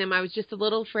at getting them. I was just a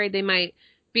little afraid they might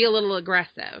be a little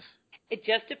aggressive. It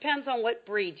just depends on what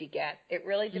breed you get. It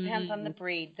really depends on the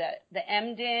breed. The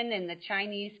Emden and the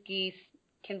Chinese geese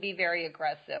can be very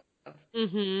aggressive.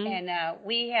 And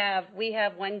we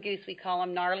have one goose, we call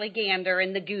him Gnarly Gander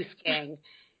in the Goose Gang.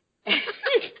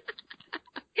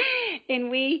 And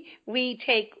we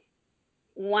take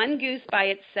one goose by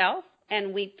itself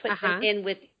and we put them in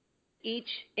with each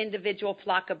individual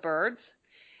flock of birds.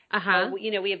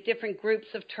 We have different groups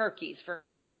of turkeys. For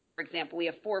example, we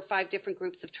have 4 or 5 different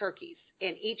groups of turkeys,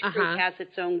 and each group has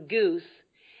its own goose,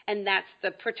 and that's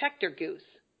the protector goose.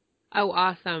 Oh,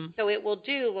 awesome. So it will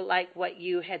do like what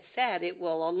you had said. It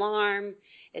will alarm.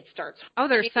 It starts. Oh,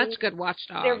 they're such good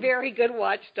watchdogs. They're very good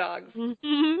watchdogs.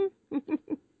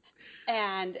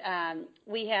 And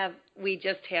we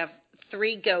just have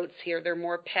 3 goats here. They're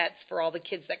more pets for all the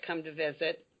kids that come to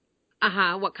visit.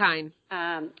 What kind?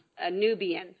 A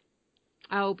Nubian.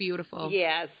 Oh, beautiful.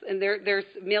 Yes, and there's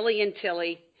Millie and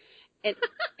Tilly, and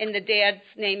and the dad's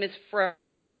name is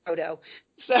Frodo.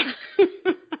 So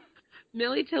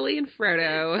Millie, Tilly, and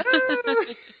Frodo.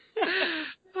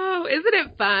 Oh, isn't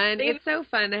it fun? It's so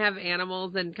fun to have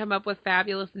animals and come up with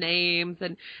fabulous names,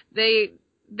 and they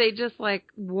just like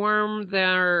warm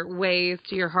their ways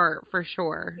to your heart for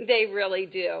sure. They really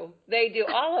do. They do,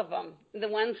 all of them. The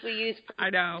ones we use I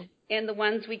know. and the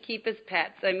ones we keep as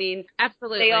pets. I mean,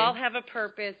 Absolutely. they all have a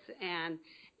purpose,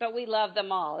 but we love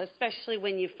them all, especially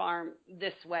when you farm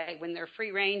this way, when they're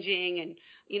free ranging.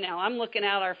 And, I'm looking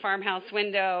out our farmhouse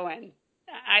window, and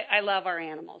I love our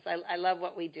animals. I love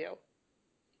what we do.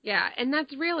 Yeah, and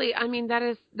that's really, I mean, that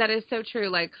is so true.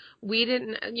 Like, we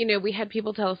didn't, we had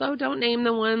people tell us, oh, don't name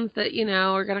the ones that,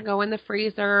 are going to go in the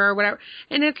freezer or whatever.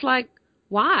 And it's like,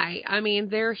 why? I mean,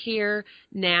 they're here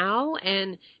now,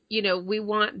 and, we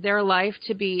want their life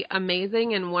to be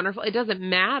amazing and wonderful. It doesn't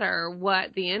matter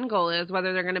what the end goal is,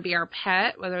 whether they're going to be our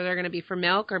pet, whether they're going to be for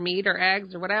milk or meat or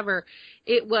eggs or whatever.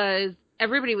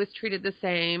 Everybody was treated the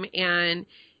same, and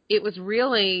it was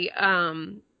really,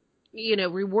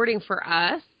 rewarding for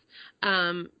us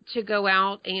to go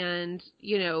out and,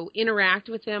 interact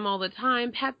with them all the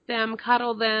time, pet them,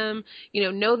 cuddle them,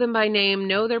 know them by name,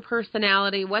 know their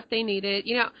personality, what they needed.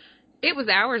 It was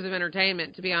hours of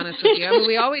entertainment, to be honest with you. I mean,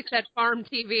 we always said farm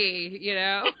TV,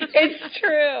 It's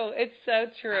true. It's so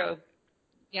true.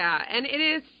 Yeah, and it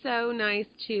is so nice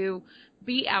to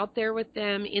be out there with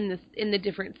them in the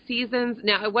different seasons.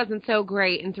 Now, it wasn't so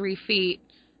great in 3 feet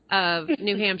of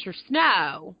New Hampshire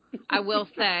snow, I will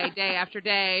say, day after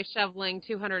day, shoveling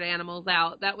 200 animals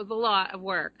out. That was a lot of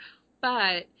work.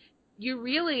 But you're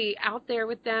really out there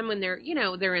with them when they're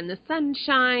in the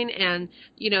sunshine and,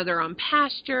 they're on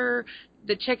pasture.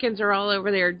 The chickens are all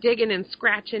over there digging and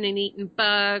scratching and eating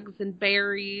bugs and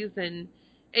berries and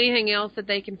anything else that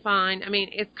they can find. I mean,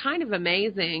 it's kind of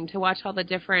amazing to watch all the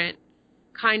different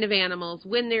kind of animals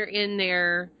when they're in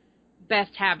their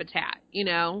best habitat,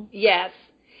 Yes.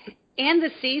 And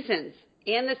the seasons.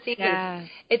 Yeah.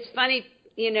 It's funny,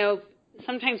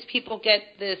 sometimes people get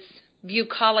this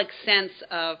bucolic sense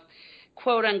of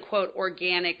quote unquote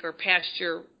organic or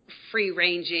pasture free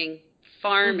ranging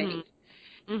farming.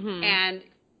 Mm-hmm. And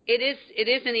it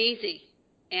isn't easy.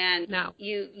 And no.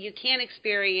 you can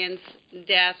experience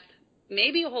death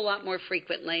maybe a whole lot more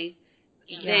frequently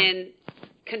than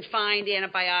confined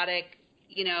antibiotic,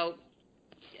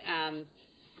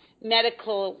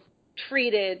 medical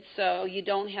treated, so you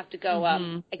don't have to go up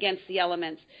against the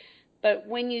elements. But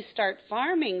when you start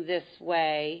farming this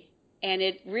way, and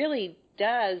it really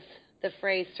does the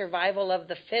phrase survival of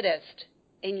the fittest,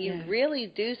 and you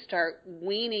really do start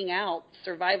weaning out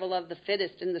survival of the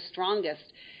fittest and the strongest,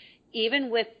 even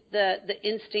with the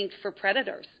instinct for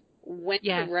predators when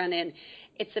to run in.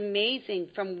 It's amazing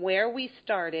from where we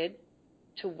started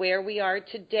to where we are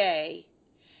today,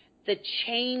 the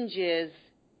changes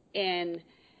in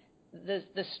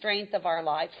the strength of our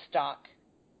livestock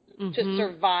to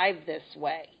survive this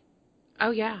way.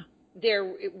 Oh yeah,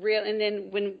 they're real. And then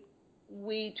when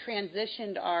we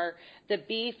transitioned the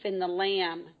beef and the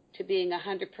lamb to being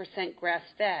 100% grass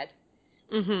fed,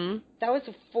 that was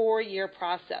a 4-year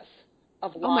process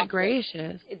of losses. Oh my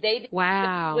gracious! They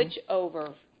didn't switch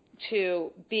over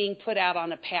to being put out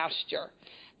on a pasture,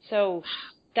 so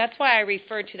that's why I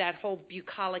refer to that whole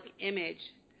bucolic image.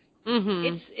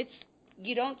 It's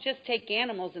you don't just take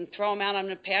animals and throw them out on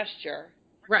a pasture.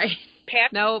 Right.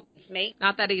 Nope. Mate,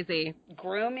 not that easy.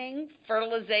 Grooming,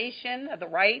 fertilization of the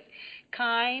right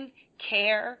kind,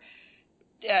 care,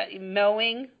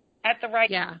 mowing at the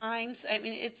right times. I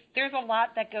mean, there's a lot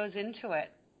that goes into it.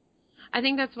 I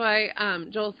think that's why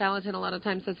Joel Salatin a lot of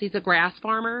times says he's a grass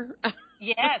farmer.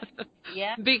 Yes.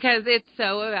 Yeah. Because it's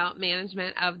so about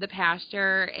management of the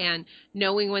pasture and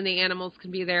knowing when the animals can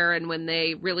be there and when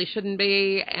they really shouldn't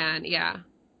be. And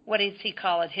what does he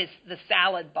call it? The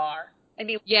salad bar. I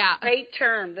mean, great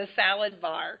term, the salad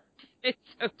bar. It's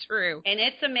so true. And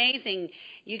it's amazing.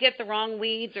 You get the wrong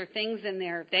weeds or things in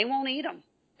there, they won't eat them.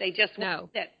 They just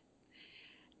won't eat it.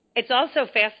 It's also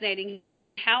fascinating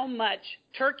how much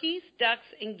turkeys, ducks,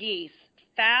 and geese,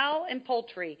 fowl and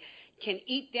poultry can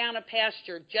eat down a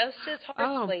pasture just as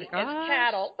harshly as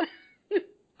cattle.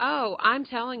 Oh, I'm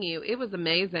telling you, it was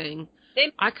amazing.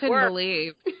 I couldn't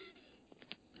believe.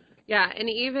 Yeah, and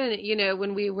even,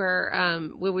 when we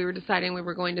were deciding we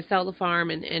were going to sell the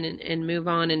farm and move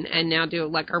on and now do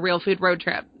like a real food road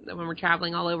trip when we're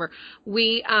traveling all over,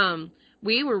 we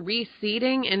we were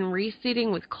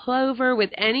reseeding with clover,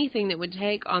 with anything that would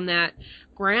take on that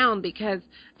ground, because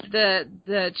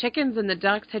the chickens and the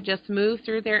ducks had just moved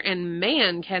through there, and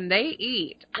man, can they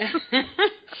eat.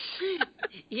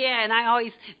 Yeah, and I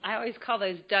always call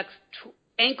those ducks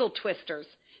ankle twisters,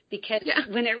 because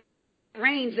when it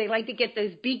rains, they like to get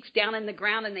those beaks down in the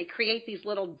ground, and they create these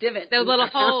little divots. Those little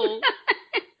holes.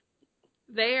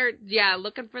 They're,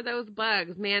 looking for those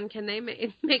bugs. Man, can they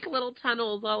make little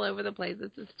tunnels all over the place.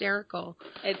 It's hysterical.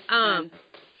 It's fun.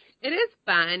 It is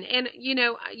fun. And,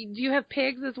 do you have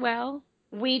pigs as well?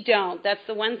 We don't. That's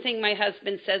the one thing my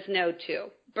husband says no to.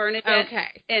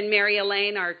 Bernadette and Mary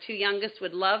Elaine, our two youngest,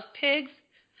 would love pigs.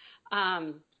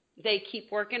 They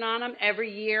keep working on them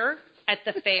every year at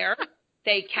the fair.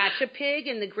 They catch a pig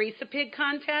in the Grease a Pig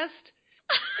contest,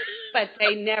 but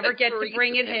they never get to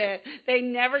bring it here. They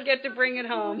never get to bring it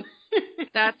home.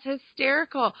 That's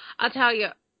hysterical. I'll tell you,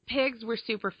 pigs were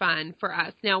super fun for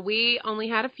us. Now, we only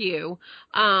had a few,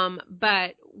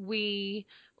 but we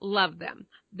loved them.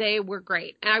 They were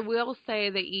great. And I will say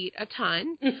they eat a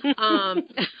ton.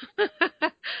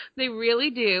 They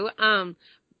really do.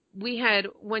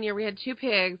 One year we had two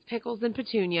pigs, Pickles and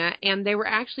Petunia, and they were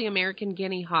actually American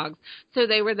guinea hogs. So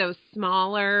they were those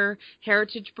smaller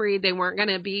heritage breed. They weren't going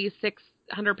to be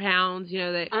 600 pounds,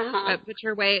 put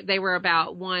your weight. They were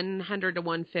about 100 to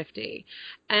 150.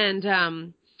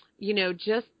 And,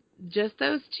 just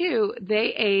those two,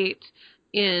 they ate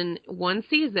in one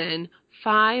season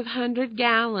 500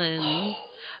 gallons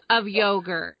of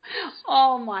yogurt.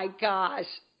 Oh my gosh.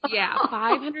 Yeah,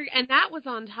 500, and that was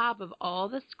on top of all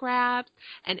the scraps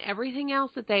and everything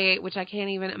else that they ate, which I can't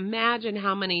even imagine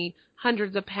how many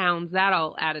hundreds of pounds that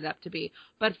all added up to be.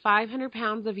 But 500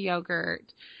 pounds of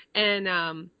yogurt,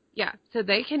 and so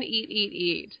they can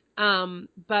eat.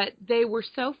 But they were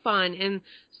so fun and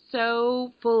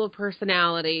so full of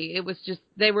personality. It was just,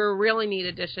 they were a really neat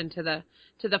addition to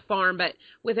the farm. But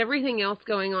with everything else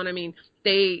going on, I mean,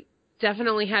 they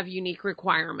definitely have unique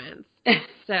requirements.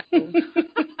 So,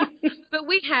 but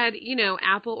we had,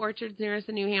 apple orchards near us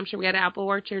in New Hampshire. We had apple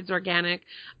orchards, organic,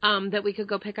 that we could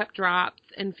go pick up drops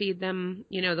and feed them,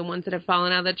 the ones that had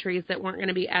fallen out of the trees that weren't going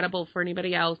to be edible for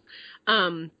anybody else.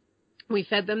 We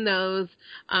fed them those.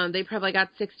 They probably got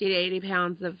 60 to 80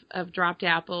 pounds of dropped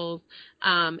apples.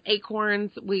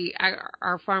 Acorns.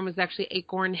 Our farm was actually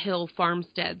Acorn Hill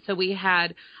Farmstead. So we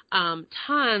had,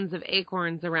 tons of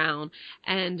acorns around,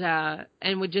 and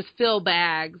would just fill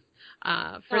bags,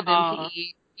 for them to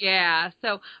eat. Yeah.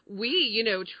 So we,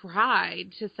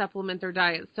 tried to supplement their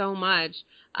diet so much,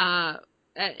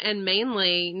 and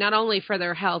mainly, not only for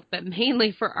their health, but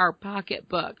mainly for our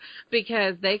pocketbook,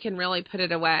 because they can really put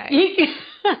it away.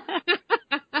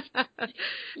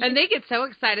 And they get so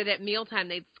excited at mealtime.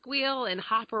 They'd squeal and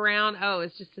hop around. Oh,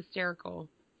 it's just hysterical.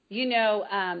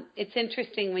 It's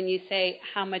interesting when you say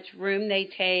how much room they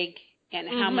take and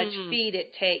how much feed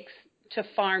it takes to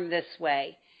farm this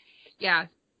way. Yeah.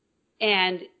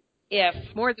 And if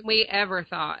more than we ever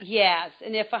thought. Yes.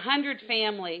 And if 100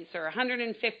 families or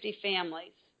 150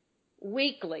 families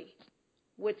weekly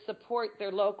would support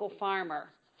their local farmer,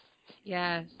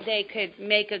 yes, they could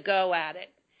make a go at it.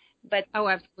 But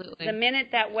absolutely. The minute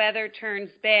that weather turns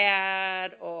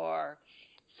bad or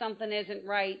something isn't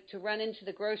right, to run into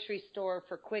the grocery store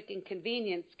for quick and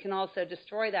convenience can also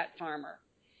destroy that farmer.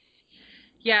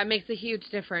 Yeah, it makes a huge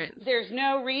difference. There's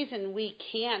no reason we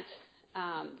can't.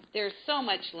 There's so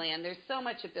much land. There's so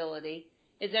much ability.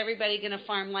 Is everybody going to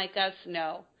farm like us?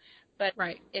 No. But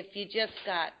if you just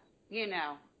got,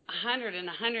 100 and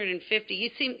 150, you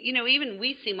seem, even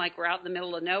we seem like we're out in the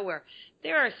middle of nowhere.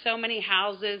 There are so many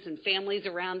houses and families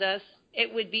around us.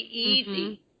 It would be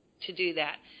easy to do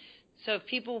that. So if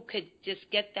people could just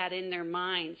get that in their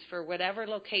minds for whatever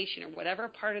location or whatever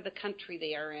part of the country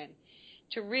they are in,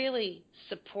 to really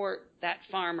support that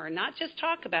farmer, not just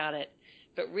talk about it,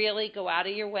 but really go out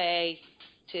of your way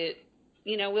to,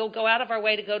 we'll go out of our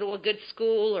way to go to a good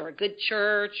school or a good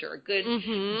church or a good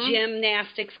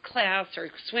gymnastics class or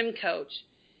swim coach.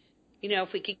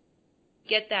 If we could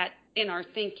get that in our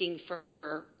thinking for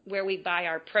where we buy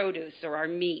our produce or our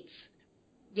meats.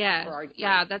 Yes.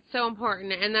 Yeah, that's so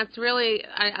important. And that's really,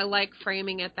 I like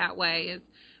framing it that way, is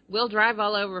we'll drive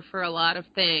all over for a lot of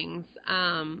things.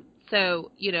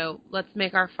 So, let's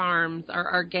make our farms,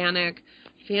 our organic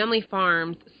family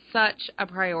farms, such a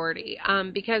priority,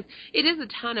 because it is a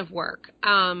ton of work.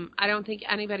 I don't think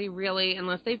anybody really,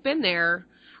 unless they've been there,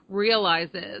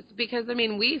 realizes, because,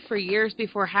 we, for years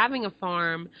before having a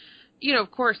farm,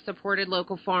 of course, supported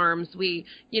local farms. We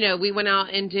went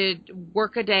out and did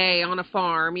work a day on a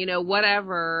farm,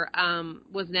 whatever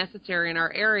was necessary in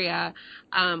our area,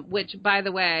 which, by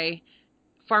the way,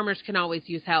 farmers can always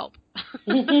use help.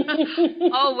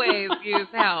 Always use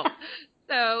help.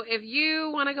 So if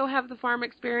you want to go have the farm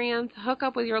experience, hook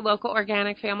up with your local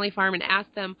organic family farm and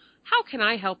ask them, how can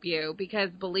I help you? Because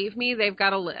believe me, they've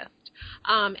got a list.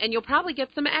 And you'll probably get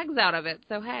some eggs out of it.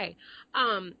 So, hey,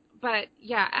 but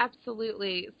yeah,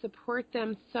 absolutely support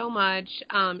them so much.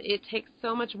 It takes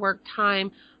so much work,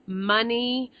 time,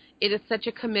 money. It is such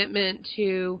a commitment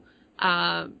to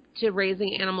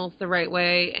raising animals the right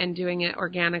way and doing it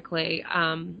organically.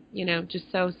 Just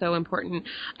so important.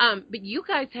 But you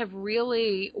guys have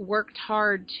really worked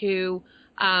hard to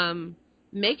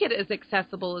make it as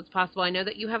accessible as possible. I know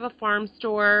that you have a farm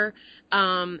store,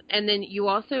 and then you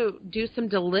also do some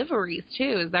deliveries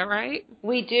too. Is that right?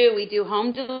 We do. We do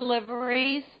home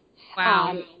deliveries.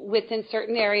 Wow. Within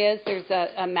certain areas, there's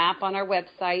a map on our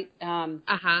website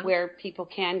where people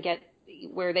can get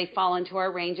where they fall into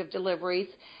our range of deliveries.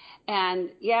 And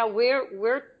yeah, we're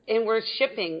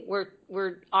shipping.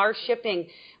 We're shipping.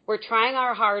 We're trying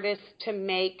our hardest to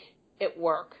make it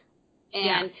work.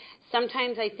 And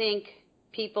sometimes I think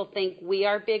people think we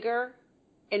are bigger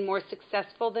and more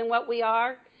successful than what we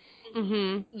are.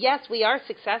 Mm-hmm. Yes, we are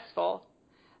successful,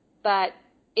 but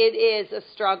it is a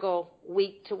struggle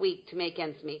week to week to make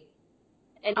ends meet.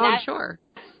 And I'm sure.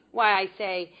 Why I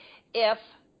say if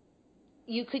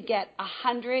you could get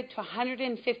 100 to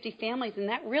 150 families, and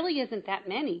that really isn't that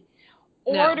many,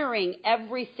 ordering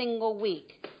every single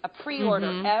week, a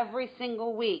pre-order every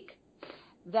single week,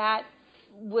 that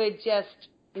would just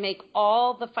make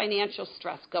all the financial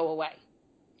stress go away.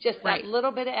 Just that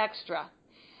little bit of extra.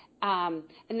 And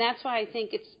that's why I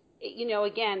think it's,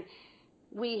 again,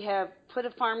 we have put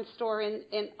a farm store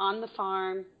in on the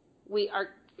farm. Our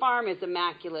farm is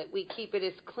immaculate. We keep it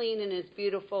as clean and as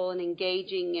beautiful and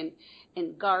engaging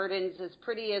and gardens as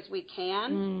pretty as we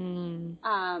can.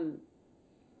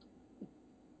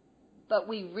 But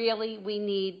we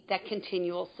need that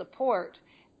continual support.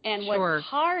 And what's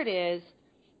hard is,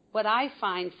 what I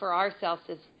find for ourselves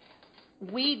is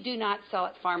we do not sell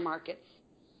at farm markets.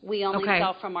 We only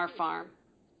sell from our farm.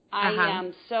 I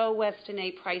am so Weston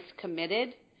A. Price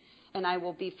committed, and I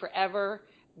will be forever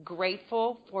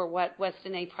grateful for what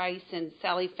Weston A. Price and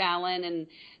Sally Fallon and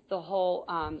the whole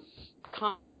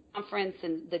conference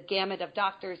and the gamut of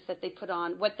doctors that they put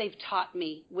on, what they've taught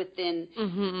me within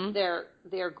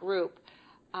their group.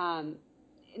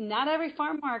 Not every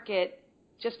farm market,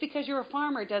 just because you're a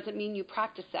farmer doesn't mean you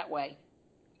practice that way.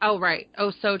 Oh, right.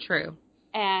 Oh, so true.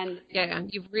 And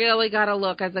you've really got to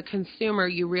look as a consumer.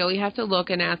 You really have to look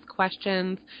and ask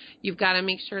questions. You've got to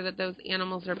make sure that those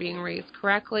animals are being raised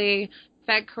correctly,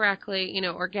 fed correctly,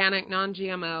 organic,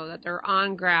 non-GMO, that they're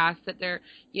on grass, that they're,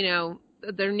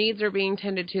 their needs are being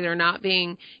tended to. They're not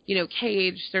being,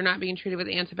 caged. They're not being treated with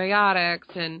antibiotics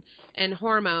and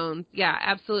hormones. Yeah,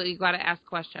 absolutely. You've got to ask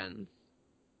questions.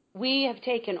 We have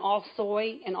taken all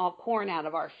soy and all corn out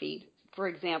of our feed, for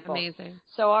example. Amazing.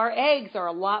 So our eggs are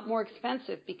a lot more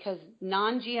expensive because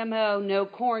non-GMO, no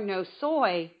corn, no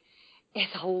soy is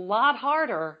a lot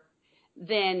harder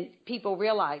than people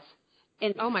realize.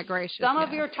 And oh, my gracious. Some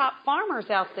of your top farmers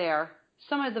out there,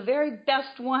 some of the very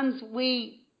best ones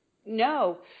we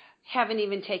know, haven't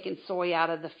even taken soy out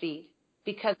of the feed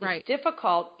because it's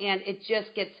difficult, and it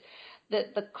just gets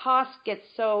the cost gets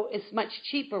it's much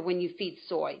cheaper when you feed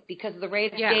soy because the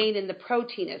rate of gain in the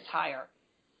protein is higher.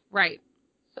 Right.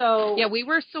 So we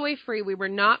were soy free. We were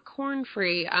not corn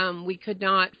free. We could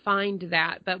not find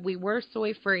that, but we were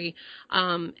soy free.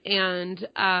 And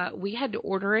we had to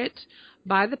order it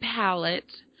by the pallet.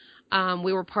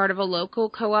 We were part of a local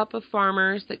co-op of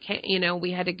farmers that came,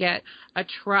 we had to get a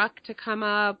truck to come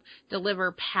up,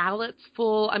 deliver pallets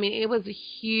full. I mean, it was a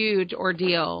huge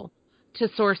ordeal to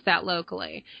source that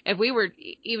locally. If we were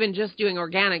even just doing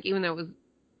organic, even though it was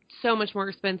so much more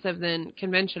expensive than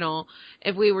conventional,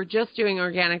 if we were just doing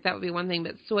organic, that would be one thing,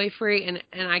 but soy-free,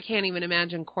 and I can't even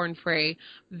imagine corn-free,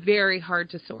 very hard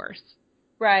to source.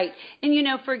 Right.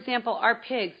 And, for example, our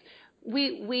pigs,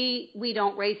 we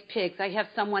don't raise pigs. I have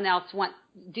someone else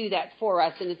do that for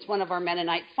us, and it's one of our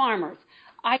Mennonite farmers.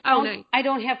 I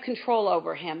don't have control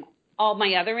over him. All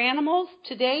my other animals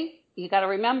today, you got to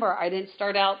remember, I didn't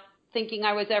start out thinking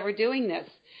I was ever doing this.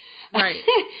 Right.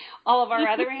 All of our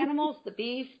other animals, the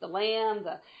beef, the lamb,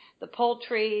 the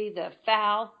poultry, the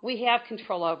fowl, we have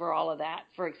control over all of that,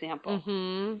 for example.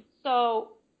 Mm-hmm.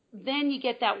 So then you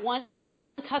get that one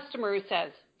customer who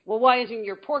says, well, why isn't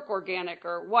your pork organic,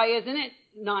 or why isn't it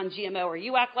non-GMO, or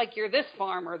you act like you're this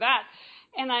farm or that?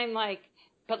 And I'm like,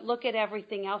 but look at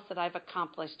everything else that I've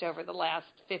accomplished over the last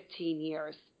 15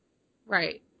 years.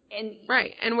 Right.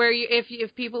 And where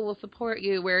if people will support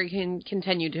you, where you can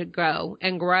continue to go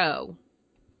and grow.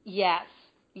 Yes.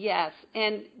 Yes,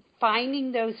 and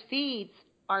finding those feeds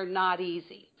are not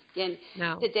easy. And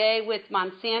No. today, with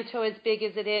Monsanto as big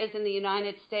as it is in the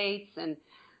United States, and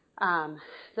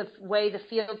the way the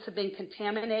fields have been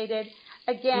contaminated,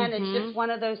 again, it's just one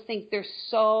of those things. There's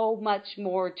so much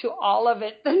more to all of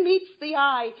it than meets the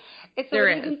eye. It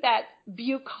isn't that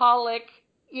bucolic,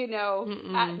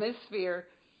 atmosphere.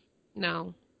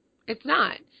 No, it's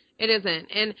not. It isn't.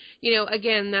 And,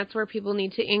 again, that's where people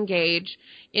need to engage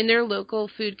in their local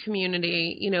food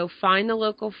community, find the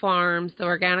local farms, the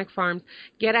organic farms,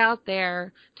 get out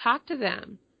there, talk to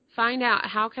them, find out,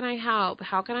 how can I help?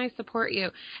 How can I support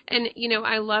you? And,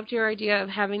 I loved your idea of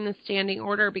having the standing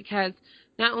order, because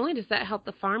not only does that help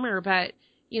the farmer, but,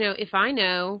 if I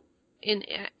know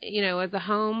as a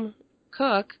home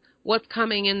cook, what's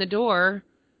coming in the door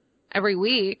every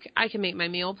week, I can make my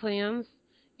meal plans.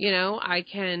 I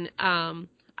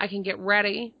can get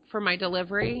ready for my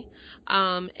delivery,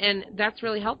 and that's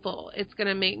really helpful. It's going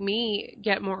to make me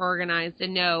get more organized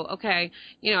and know, okay,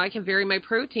 I can vary my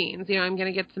proteins. I'm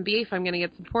going to get some beef, I'm going to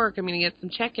get some pork, I'm going to get some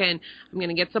chicken, I'm going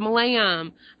to get some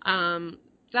lamb,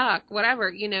 duck,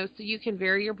 whatever, so you can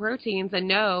vary your proteins and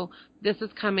know this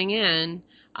is coming in,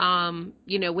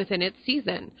 within its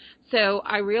season. So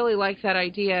I really like that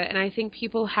idea, and I think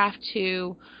people have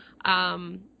to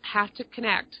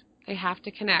connect. They have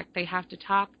to connect. They have to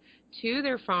talk to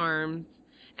their farms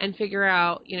and figure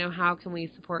out, how can we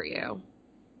support you?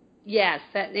 Yes,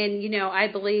 and I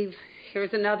believe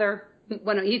here's another.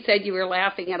 When you said you were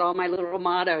laughing at all my little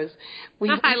mottos,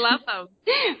 I love them.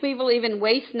 We believe in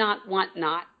waste not, want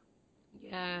not.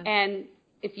 Yeah. And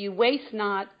if you waste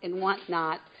not and want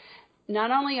not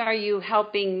only are you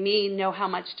helping me know how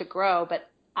much to grow, but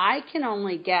I can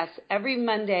only guess every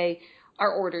Monday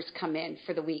our orders come in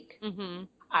for the week. Mm-hmm.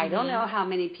 I don't know how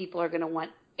many people are going to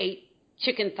want 8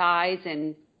 chicken thighs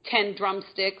and 10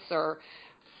 drumsticks, or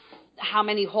how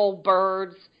many whole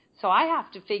birds. So I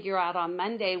have to figure out on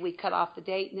Monday, we cut off the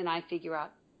date, and then I figure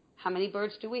out how many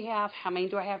birds do we have, how many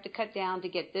do I have to cut down to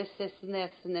get this, and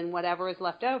this, and then whatever is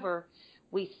left over,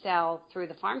 we sell through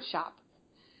the farm shop.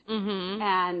 Mm-hmm.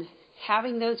 And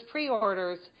having those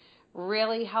pre-orders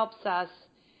really helps us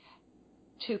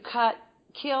to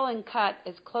kill and cut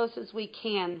as close as we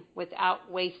can without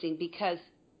wasting, because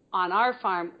on our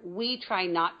farm, we try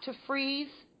not to freeze.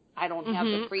 I don't have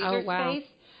the freezer space.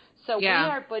 So we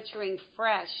are butchering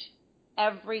fresh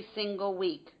every single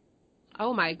week.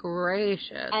 Oh, my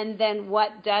gracious. And then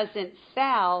what doesn't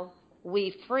sell,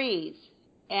 we freeze.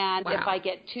 And if I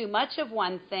get too much of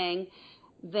one thing,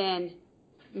 then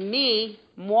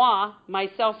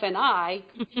myself and I,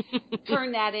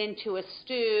 turn that into a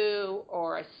stew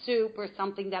or a soup or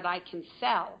something that I can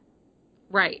sell.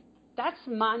 Right. That's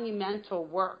monumental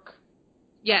work.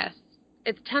 Yes.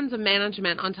 It's tons of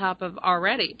management on top of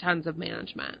already tons of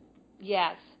management.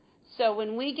 Yes. So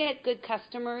when we get good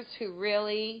customers who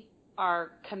really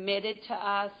are committed to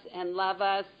us and love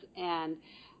us, and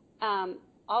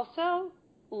also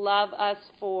love us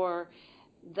for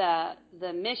the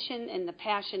mission and the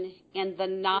passion and the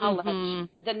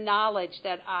knowledge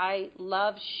that I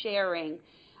love sharing.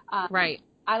 Right.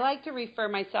 I like to refer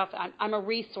myself, I'm a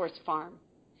resource farm.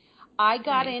 I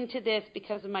got into this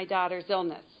because of my daughter's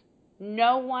illness.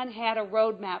 No one had a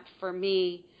roadmap for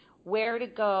me, where to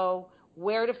go,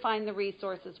 where to find the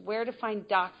resources, where to find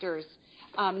doctors,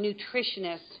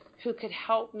 nutritionists who could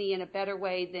help me in a better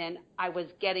way than I was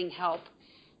getting help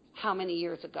how many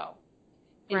years ago?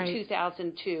 In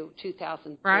 2002,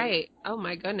 2003. Right. Oh,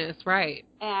 my goodness. Right.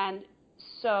 And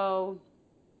so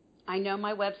I know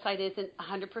my website isn't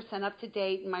 100% up to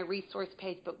date in my resource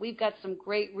page, but we've got some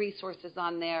great resources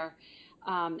on there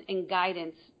and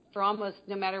guidance for almost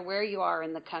no matter where you are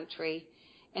in the country.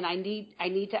 And I need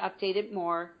to update it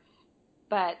more,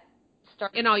 but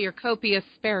start in all your copious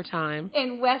spare time.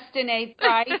 In Weston A.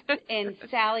 Price and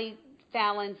Sally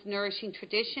Fallon's Nourishing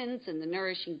Traditions and the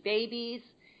Nourishing Babies,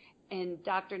 and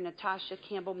Dr. Natasha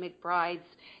Campbell McBride's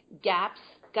GAPS,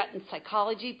 Gut and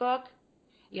Psychology book.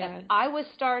 Yeah. If I was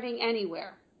starting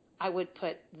anywhere, I would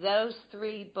put those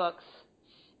 3 books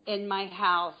in my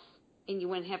house, and you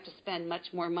wouldn't have to spend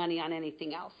much more money on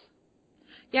anything else.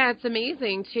 Yeah, it's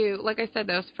amazing, too. Like I said,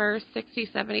 those first 60,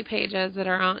 70 pages that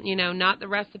are on, not the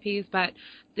recipes, but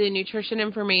the nutrition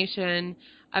information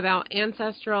about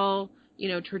ancestral,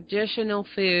 traditional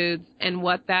foods and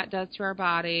what that does to our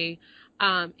body,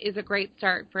 is a great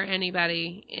start for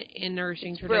anybody in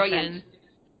Nourishing Traditions. Brilliant.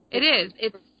 It is.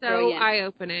 It's so brilliant.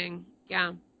 Eye-opening.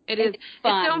 Yeah. It is.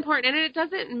 Fun. It's so important. And it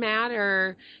doesn't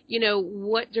matter,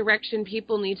 what direction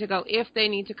people need to go. If they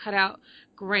need to cut out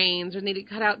grains or need to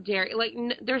cut out dairy. Like,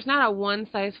 there's not a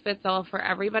one-size-fits-all for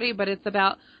everybody, but it's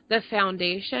about the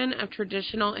foundation of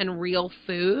traditional and real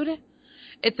food.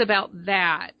 It's about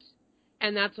that.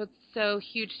 And that's what's so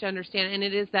huge to understand. And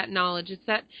it is that knowledge. It's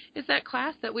that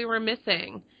class that we were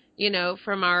missing,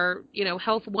 from our,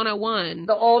 Health 101.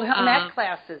 The old home ec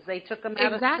classes. They took them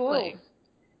out of schools.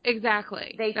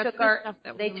 Exactly. They took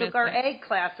our egg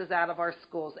classes out of our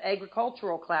schools,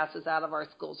 agricultural classes out of our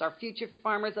schools. Our Future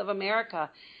Farmers of America,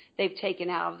 they've taken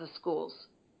out of the schools.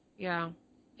 Yeah.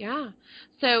 Yeah.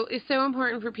 So it's so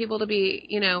important for people to be,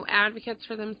 advocates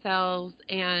for themselves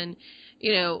and,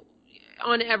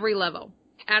 on every level.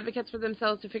 Advocates for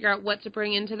themselves to figure out what to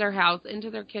bring into their house, into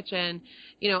their kitchen.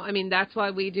 That's why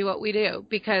we do what we do,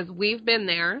 because we've been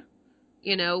there.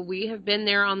 We have been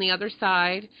there on the other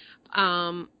side.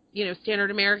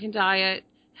 Standard American diet,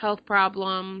 health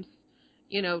problems,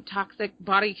 toxic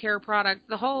body care products,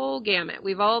 the whole gamut.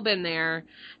 We've all been there.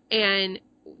 And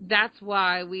that's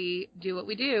why we do what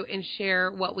we do and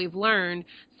share what we've learned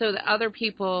so that other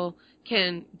people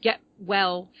can get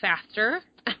well faster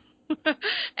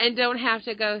and don't have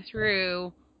to go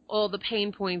through all the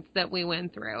pain points that we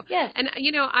went through. Yes. And,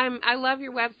 I love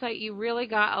your website. You really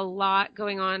got a lot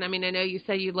going on. I know you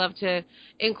said you'd love to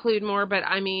include more, but,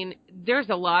 there's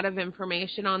a lot of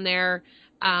information on there.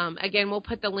 Again, we'll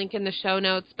put the link in the show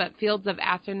notes, but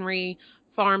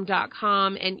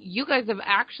fieldsofathenryfarm.com. And you guys have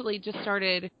actually just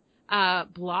started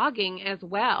blogging as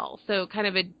well. So kind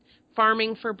of a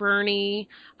farming for Bernie.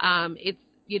 It's,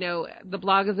 the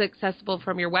blog is accessible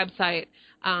from your website,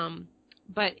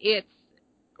 but it's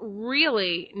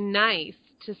really nice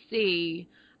to see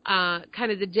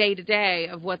kind of the day-to-day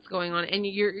of what's going on. And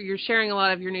you're sharing a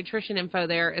lot of your nutrition info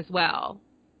there as well.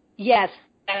 Yes,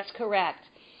 that's correct.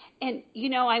 And,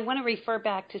 I want to refer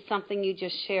back to something you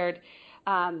just shared.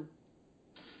 I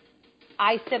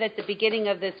said at the beginning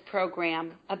of this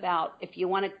program about if you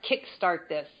want to kickstart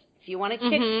this,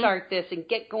 and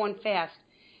get going fast,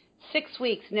 6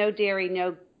 weeks, no dairy,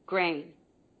 no grain.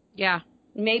 Yeah.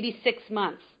 Maybe 6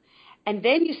 months. And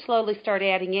then you slowly start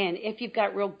adding in if you've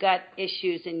got real gut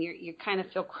issues and you kind of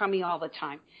feel crummy all the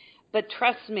time. But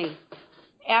trust me,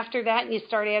 after that, and you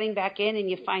start adding back in and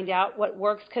you find out what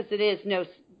works, because it is no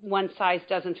one size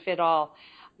doesn't fit all.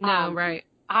 No, right.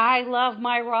 I love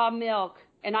my raw milk.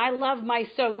 And I love my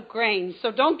soaked grains.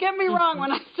 So don't get me wrong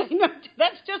when I say no.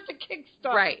 That's just a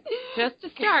kickstart. Right. Just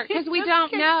to start. Because we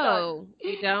don't know.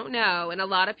 We don't know. And a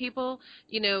lot of people,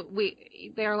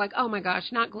 they're like, oh, my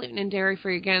gosh, not gluten and dairy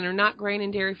free again, or not grain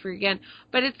and dairy free again.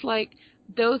 But it's like,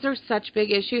 those are such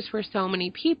big issues for so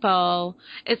many people,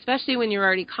 especially when you're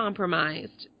already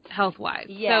compromised health-wise.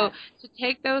 Yes. So to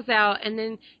take those out and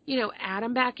then, add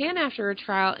them back in after a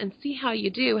trial and see how you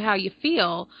do, how you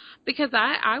feel. Because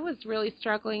I was really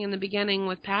struggling in the beginning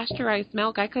with pasteurized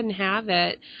milk. I couldn't have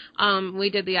it. We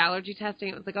did the allergy testing.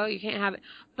 It was like, oh, you can't have it.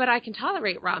 But I can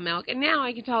tolerate raw milk. And now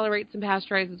I can tolerate some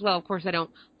pasteurized as well. Of course, I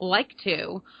don't like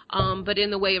to, but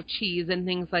in the way of cheese and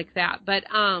things like that. But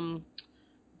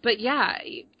yeah,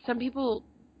 some people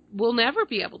will never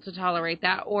be able to tolerate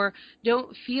that or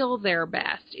don't feel their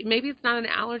best. Maybe it's not an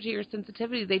allergy or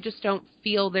sensitivity. They just don't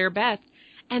feel their best,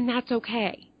 and that's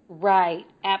okay. Right.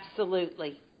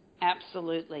 Absolutely.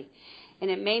 Absolutely. And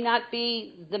it may not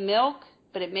be the milk,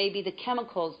 but it may be the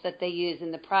chemicals that they use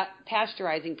in the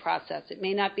pasteurizing process. It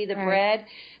may not be the bread,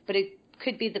 but it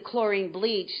could be the chlorine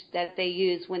bleach that they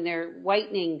use when they're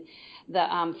whitening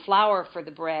the flour for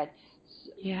the bread.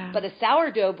 Yeah. But a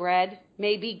sourdough bread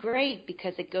may be great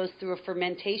because it goes through a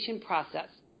fermentation process.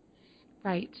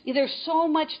 Right. There's so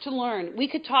much to learn. We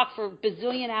could talk for a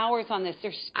bazillion hours on this.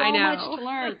 There's so much to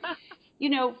learn.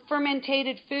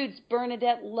 Fermented foods.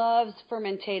 Bernadette loves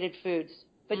fermented foods,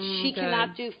 but she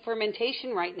cannot do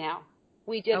fermentation right now.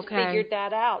 We just figured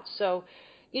that out. So,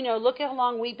 look how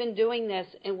long we've been doing this,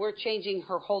 and we're changing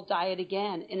her whole diet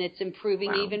again, and it's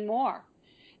improving even more.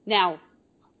 Now,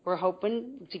 we're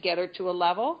hoping to get her to a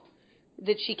level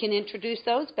that she can introduce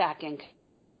those back in.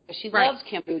 She loves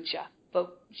kombucha,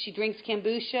 but she drinks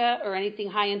kombucha or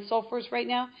anything high in sulfurs right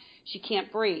now, she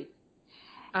can't breathe.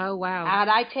 Oh, wow. Had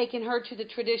I taken her to the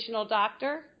traditional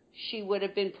doctor, she would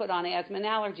have been put on asthma and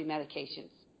allergy medications.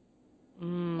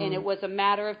 And it was a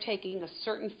matter of taking a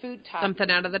certain food type. Something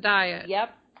out of the diet. Yep.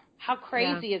 How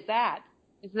crazy is that?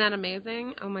 Isn't that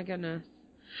amazing? Oh, my goodness.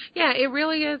 Yeah, it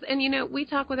really is. And, we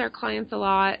talk with our clients a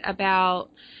lot about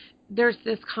there's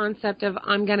this concept of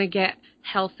I'm going to get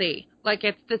healthy. Like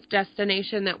it's this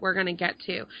destination that we're going to get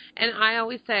to. And I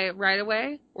always say right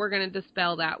away, we're going to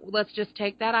dispel that. Let's just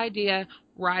take that idea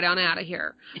right on out of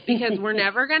here, because we're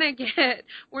never going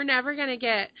to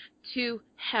get to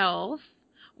health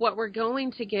what we're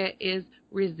going to get is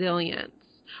resilience.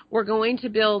 We're going to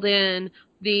build in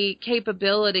the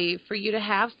capability for you to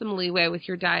have some leeway with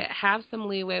your diet, have some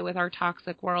leeway with our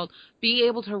toxic world, be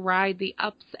able to ride the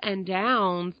ups and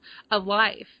downs of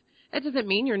life. That doesn't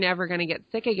mean you're never going to get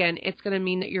sick again. It's going to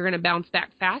mean that you're going to bounce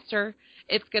back faster.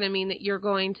 It's going to mean that you're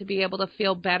going to be able to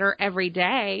feel better every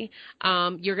day.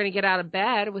 You're going to get out of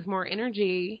bed with more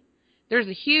energy. There's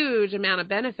a huge amount of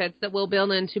benefits that will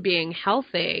build into being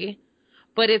healthy,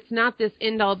 but it's not this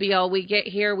end-all be-all. We get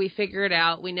here, we figure it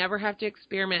out. We never have to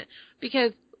experiment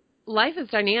because life is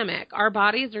dynamic. Our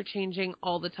bodies are changing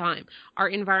all the time. Our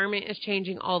environment is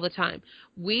changing all the time.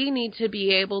 We need to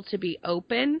be able to be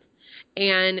open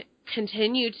and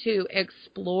continue to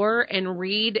explore and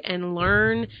read and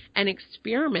learn and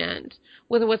experiment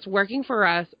with what's working for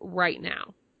us right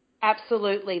now.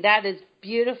 Absolutely. That is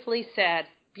beautifully said.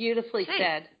 Beautifully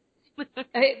said.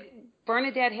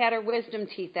 Bernadette had her wisdom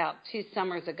teeth out 2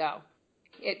 summers ago.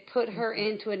 It put her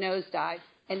into a nosedive.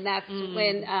 And that's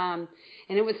when, and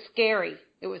it was scary.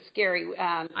 It was scary.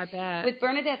 I bet. With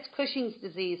Bernadette's Cushing's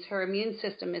disease, her immune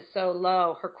system is so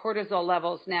low. Her cortisol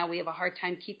levels now, we have a hard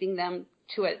time keeping them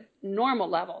to a normal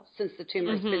level since the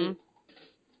tumor's been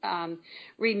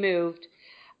removed.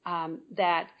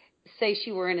 That say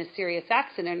she were in a serious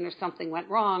accident or something went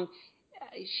wrong,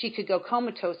 she could go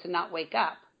comatose and not wake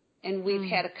up. And we've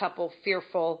had a couple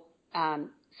fearful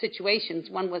situations.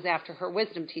 One was after her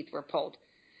wisdom teeth were pulled.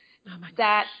 Oh my gosh.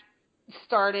 That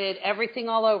started everything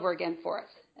all over again for us.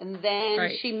 And then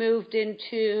she moved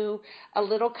into a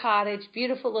little cottage,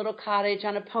 beautiful little cottage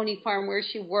on a pony farm where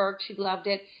she worked. She loved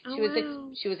it.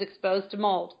 She was exposed to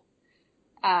mold.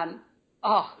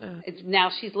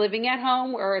 Now she's living at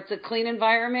home where it's a clean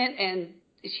environment, and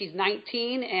she's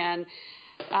 19. And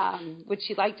would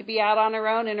she like to be out on her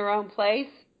own in her own place?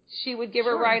 She would give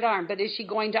her right arm. But is she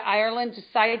going to Ireland to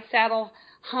side saddle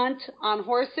hunt on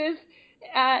horses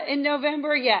in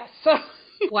November? Yes.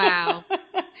 Wow.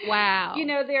 You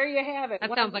know, there you have it. That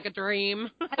sounds like a dream.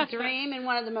 A dream and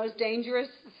one of the most dangerous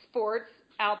sports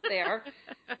out there.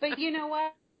 But you know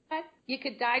what? You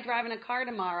could die driving a car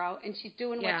tomorrow, and she's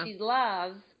doing what she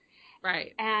loves.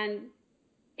 Right. And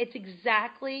it's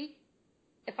exactly,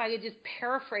 if I could just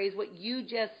paraphrase what you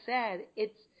just said,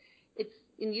 it's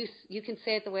and you can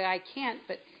say it the way I can't,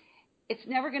 but it's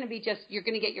never going to be just you're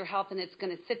going to get your health and it's going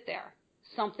to sit there.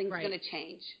 Something's going to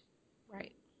change.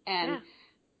 Right. And,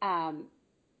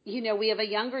 you know, we have a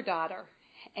younger daughter,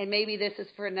 and maybe this is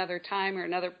for another time or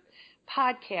another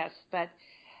podcast, but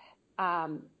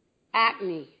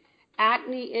acne.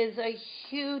 Acne is a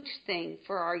huge thing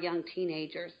for our young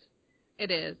teenagers. It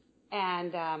is.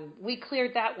 And we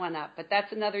cleared that one up, but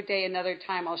that's another day, another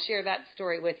time. I'll share that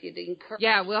story with you to encourage.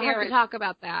 Yeah, we'll have to talk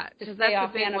about that because that's a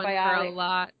big one for a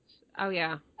lot. Oh,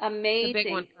 yeah. Amazing. It's a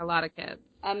big one for a lot of kids.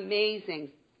 Amazing.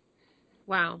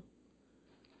 Wow.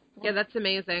 Yeah, that's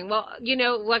amazing. Well, you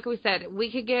know, like we said,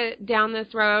 we could get down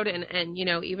this road and you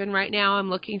know, even right now I'm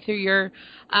looking through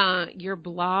your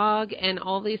blog and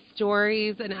all these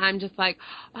stories, and I'm just like,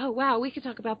 oh, wow, we could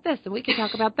talk about this and we could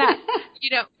talk about that,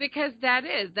 you know, because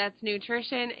that's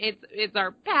nutrition. It's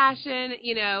our passion,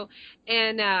 you know,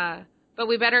 and, but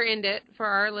we better end it for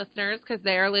our listeners because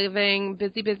they are living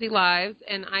busy, busy lives.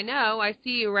 And I know, I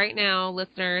see you right now,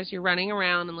 listeners, you're running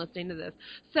around and listening to this.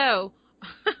 So,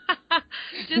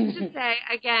 just to say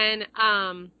again,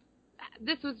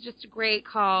 this was just a great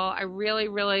call. I really,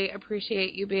 really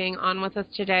appreciate you being on with us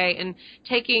today and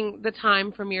taking the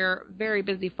time from your very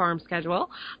busy farm schedule.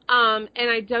 And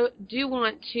I do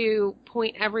want to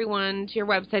point everyone to your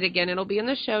website again. It'll be in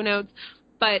the show notes,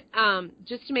 but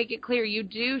just to make it clear, you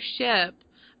do ship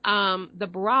the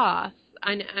broth.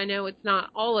 I know it's not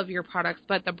all of your products,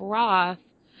 but the broth.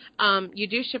 You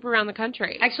do ship around the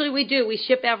country. Actually, we do. We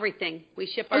ship everything. We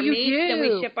ship our meats and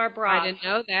we ship our broth. I didn't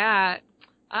know that.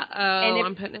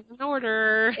 I'm putting it in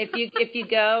order.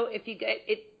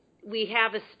 We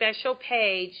have a special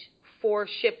page for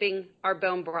shipping our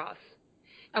bone broths.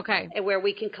 Okay. Where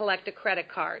we can collect a credit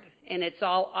card, and it's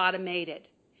all automated.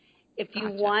 If you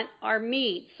want our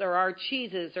meats or our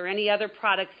cheeses or any other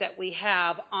products that we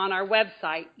have on our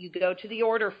website, you go to the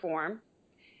order form.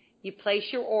 You place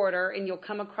your order, and you'll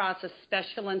come across a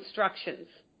special instructions.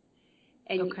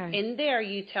 And in there,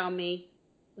 you tell me,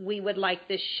 we would like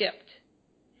this shipped.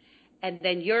 And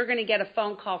then you're going to get a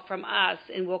phone call from us,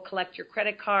 and we'll collect your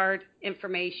credit card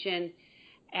information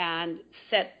and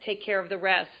take care of the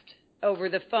rest over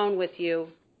the phone with you.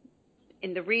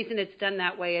 And the reason it's done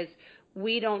that way is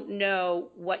we don't know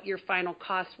what your final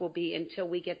cost will be until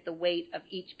we get the weight of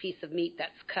each piece of meat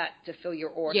that's cut to fill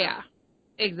your order. Yeah,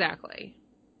 exactly.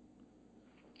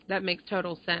 That makes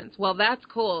total sense. Well, that's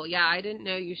cool. Yeah, I didn't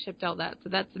know you shipped all that, so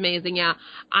that's amazing. Yeah,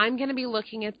 I'm going to be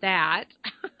looking at that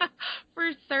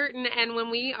for certain. And when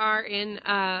we are in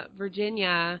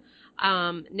Virginia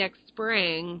next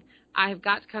spring, I've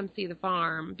got to come see the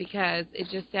farm because it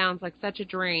just sounds like such a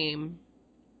dream.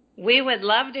 We would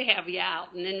love to have you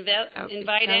out and invite so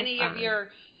any fun. of your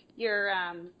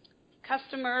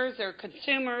customers or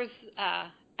consumers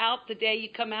out the day you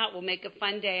come out. We'll make a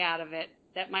fun day out of it.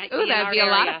 That might be in our that'd be a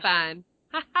area. lot of fun.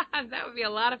 That would be a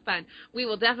lot of fun. We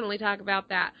will definitely talk about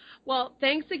that. Well,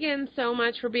 thanks again so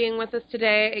much for being with us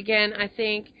today. Again, I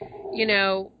think,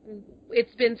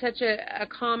 it's been such a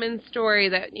common story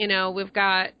that, we've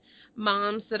got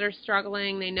moms that are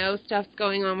struggling. They know stuff's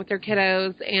going on with their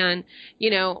kiddos. And,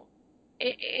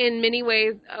 in many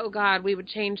ways, oh, God, we would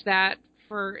change that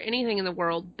for anything in the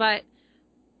world. But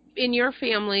in your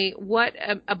family, what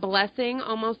a blessing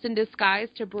almost in disguise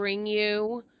to bring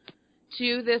you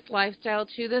to this lifestyle,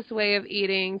 to this way of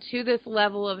eating, to this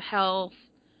level of health,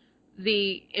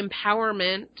 the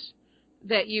empowerment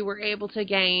that you were able to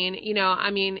gain.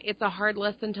 It's a hard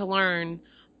lesson to learn,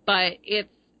 but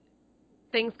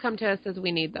things come to us as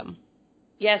we need them.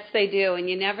 Yes, they do. And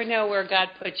you never know where God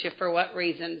puts you for what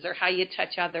reasons or how you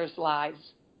touch others'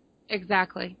 lives.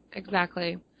 Exactly.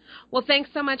 Well, thanks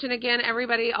so much. And again,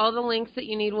 everybody, all the links that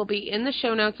you need will be in the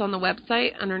show notes on the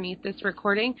website underneath this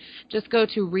recording. Just go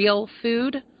to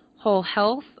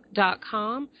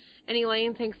realfoodwholehealth.com. And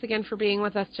Elaine, thanks again for being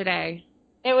with us today.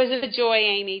 It was a joy,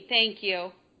 Amy. Thank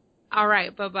you. All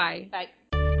right. Bye-bye. Bye.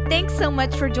 Thanks so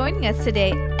much for joining us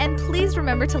today, and please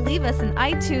remember to leave us an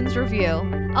iTunes review.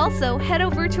 Also, head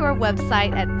over to our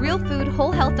website at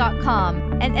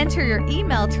realfoodwholehealth.com and enter your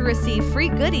email to receive free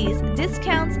goodies,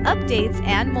 discounts, updates,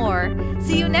 and more.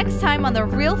 See you next time on the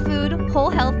Real Food Whole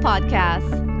Health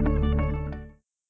Podcast.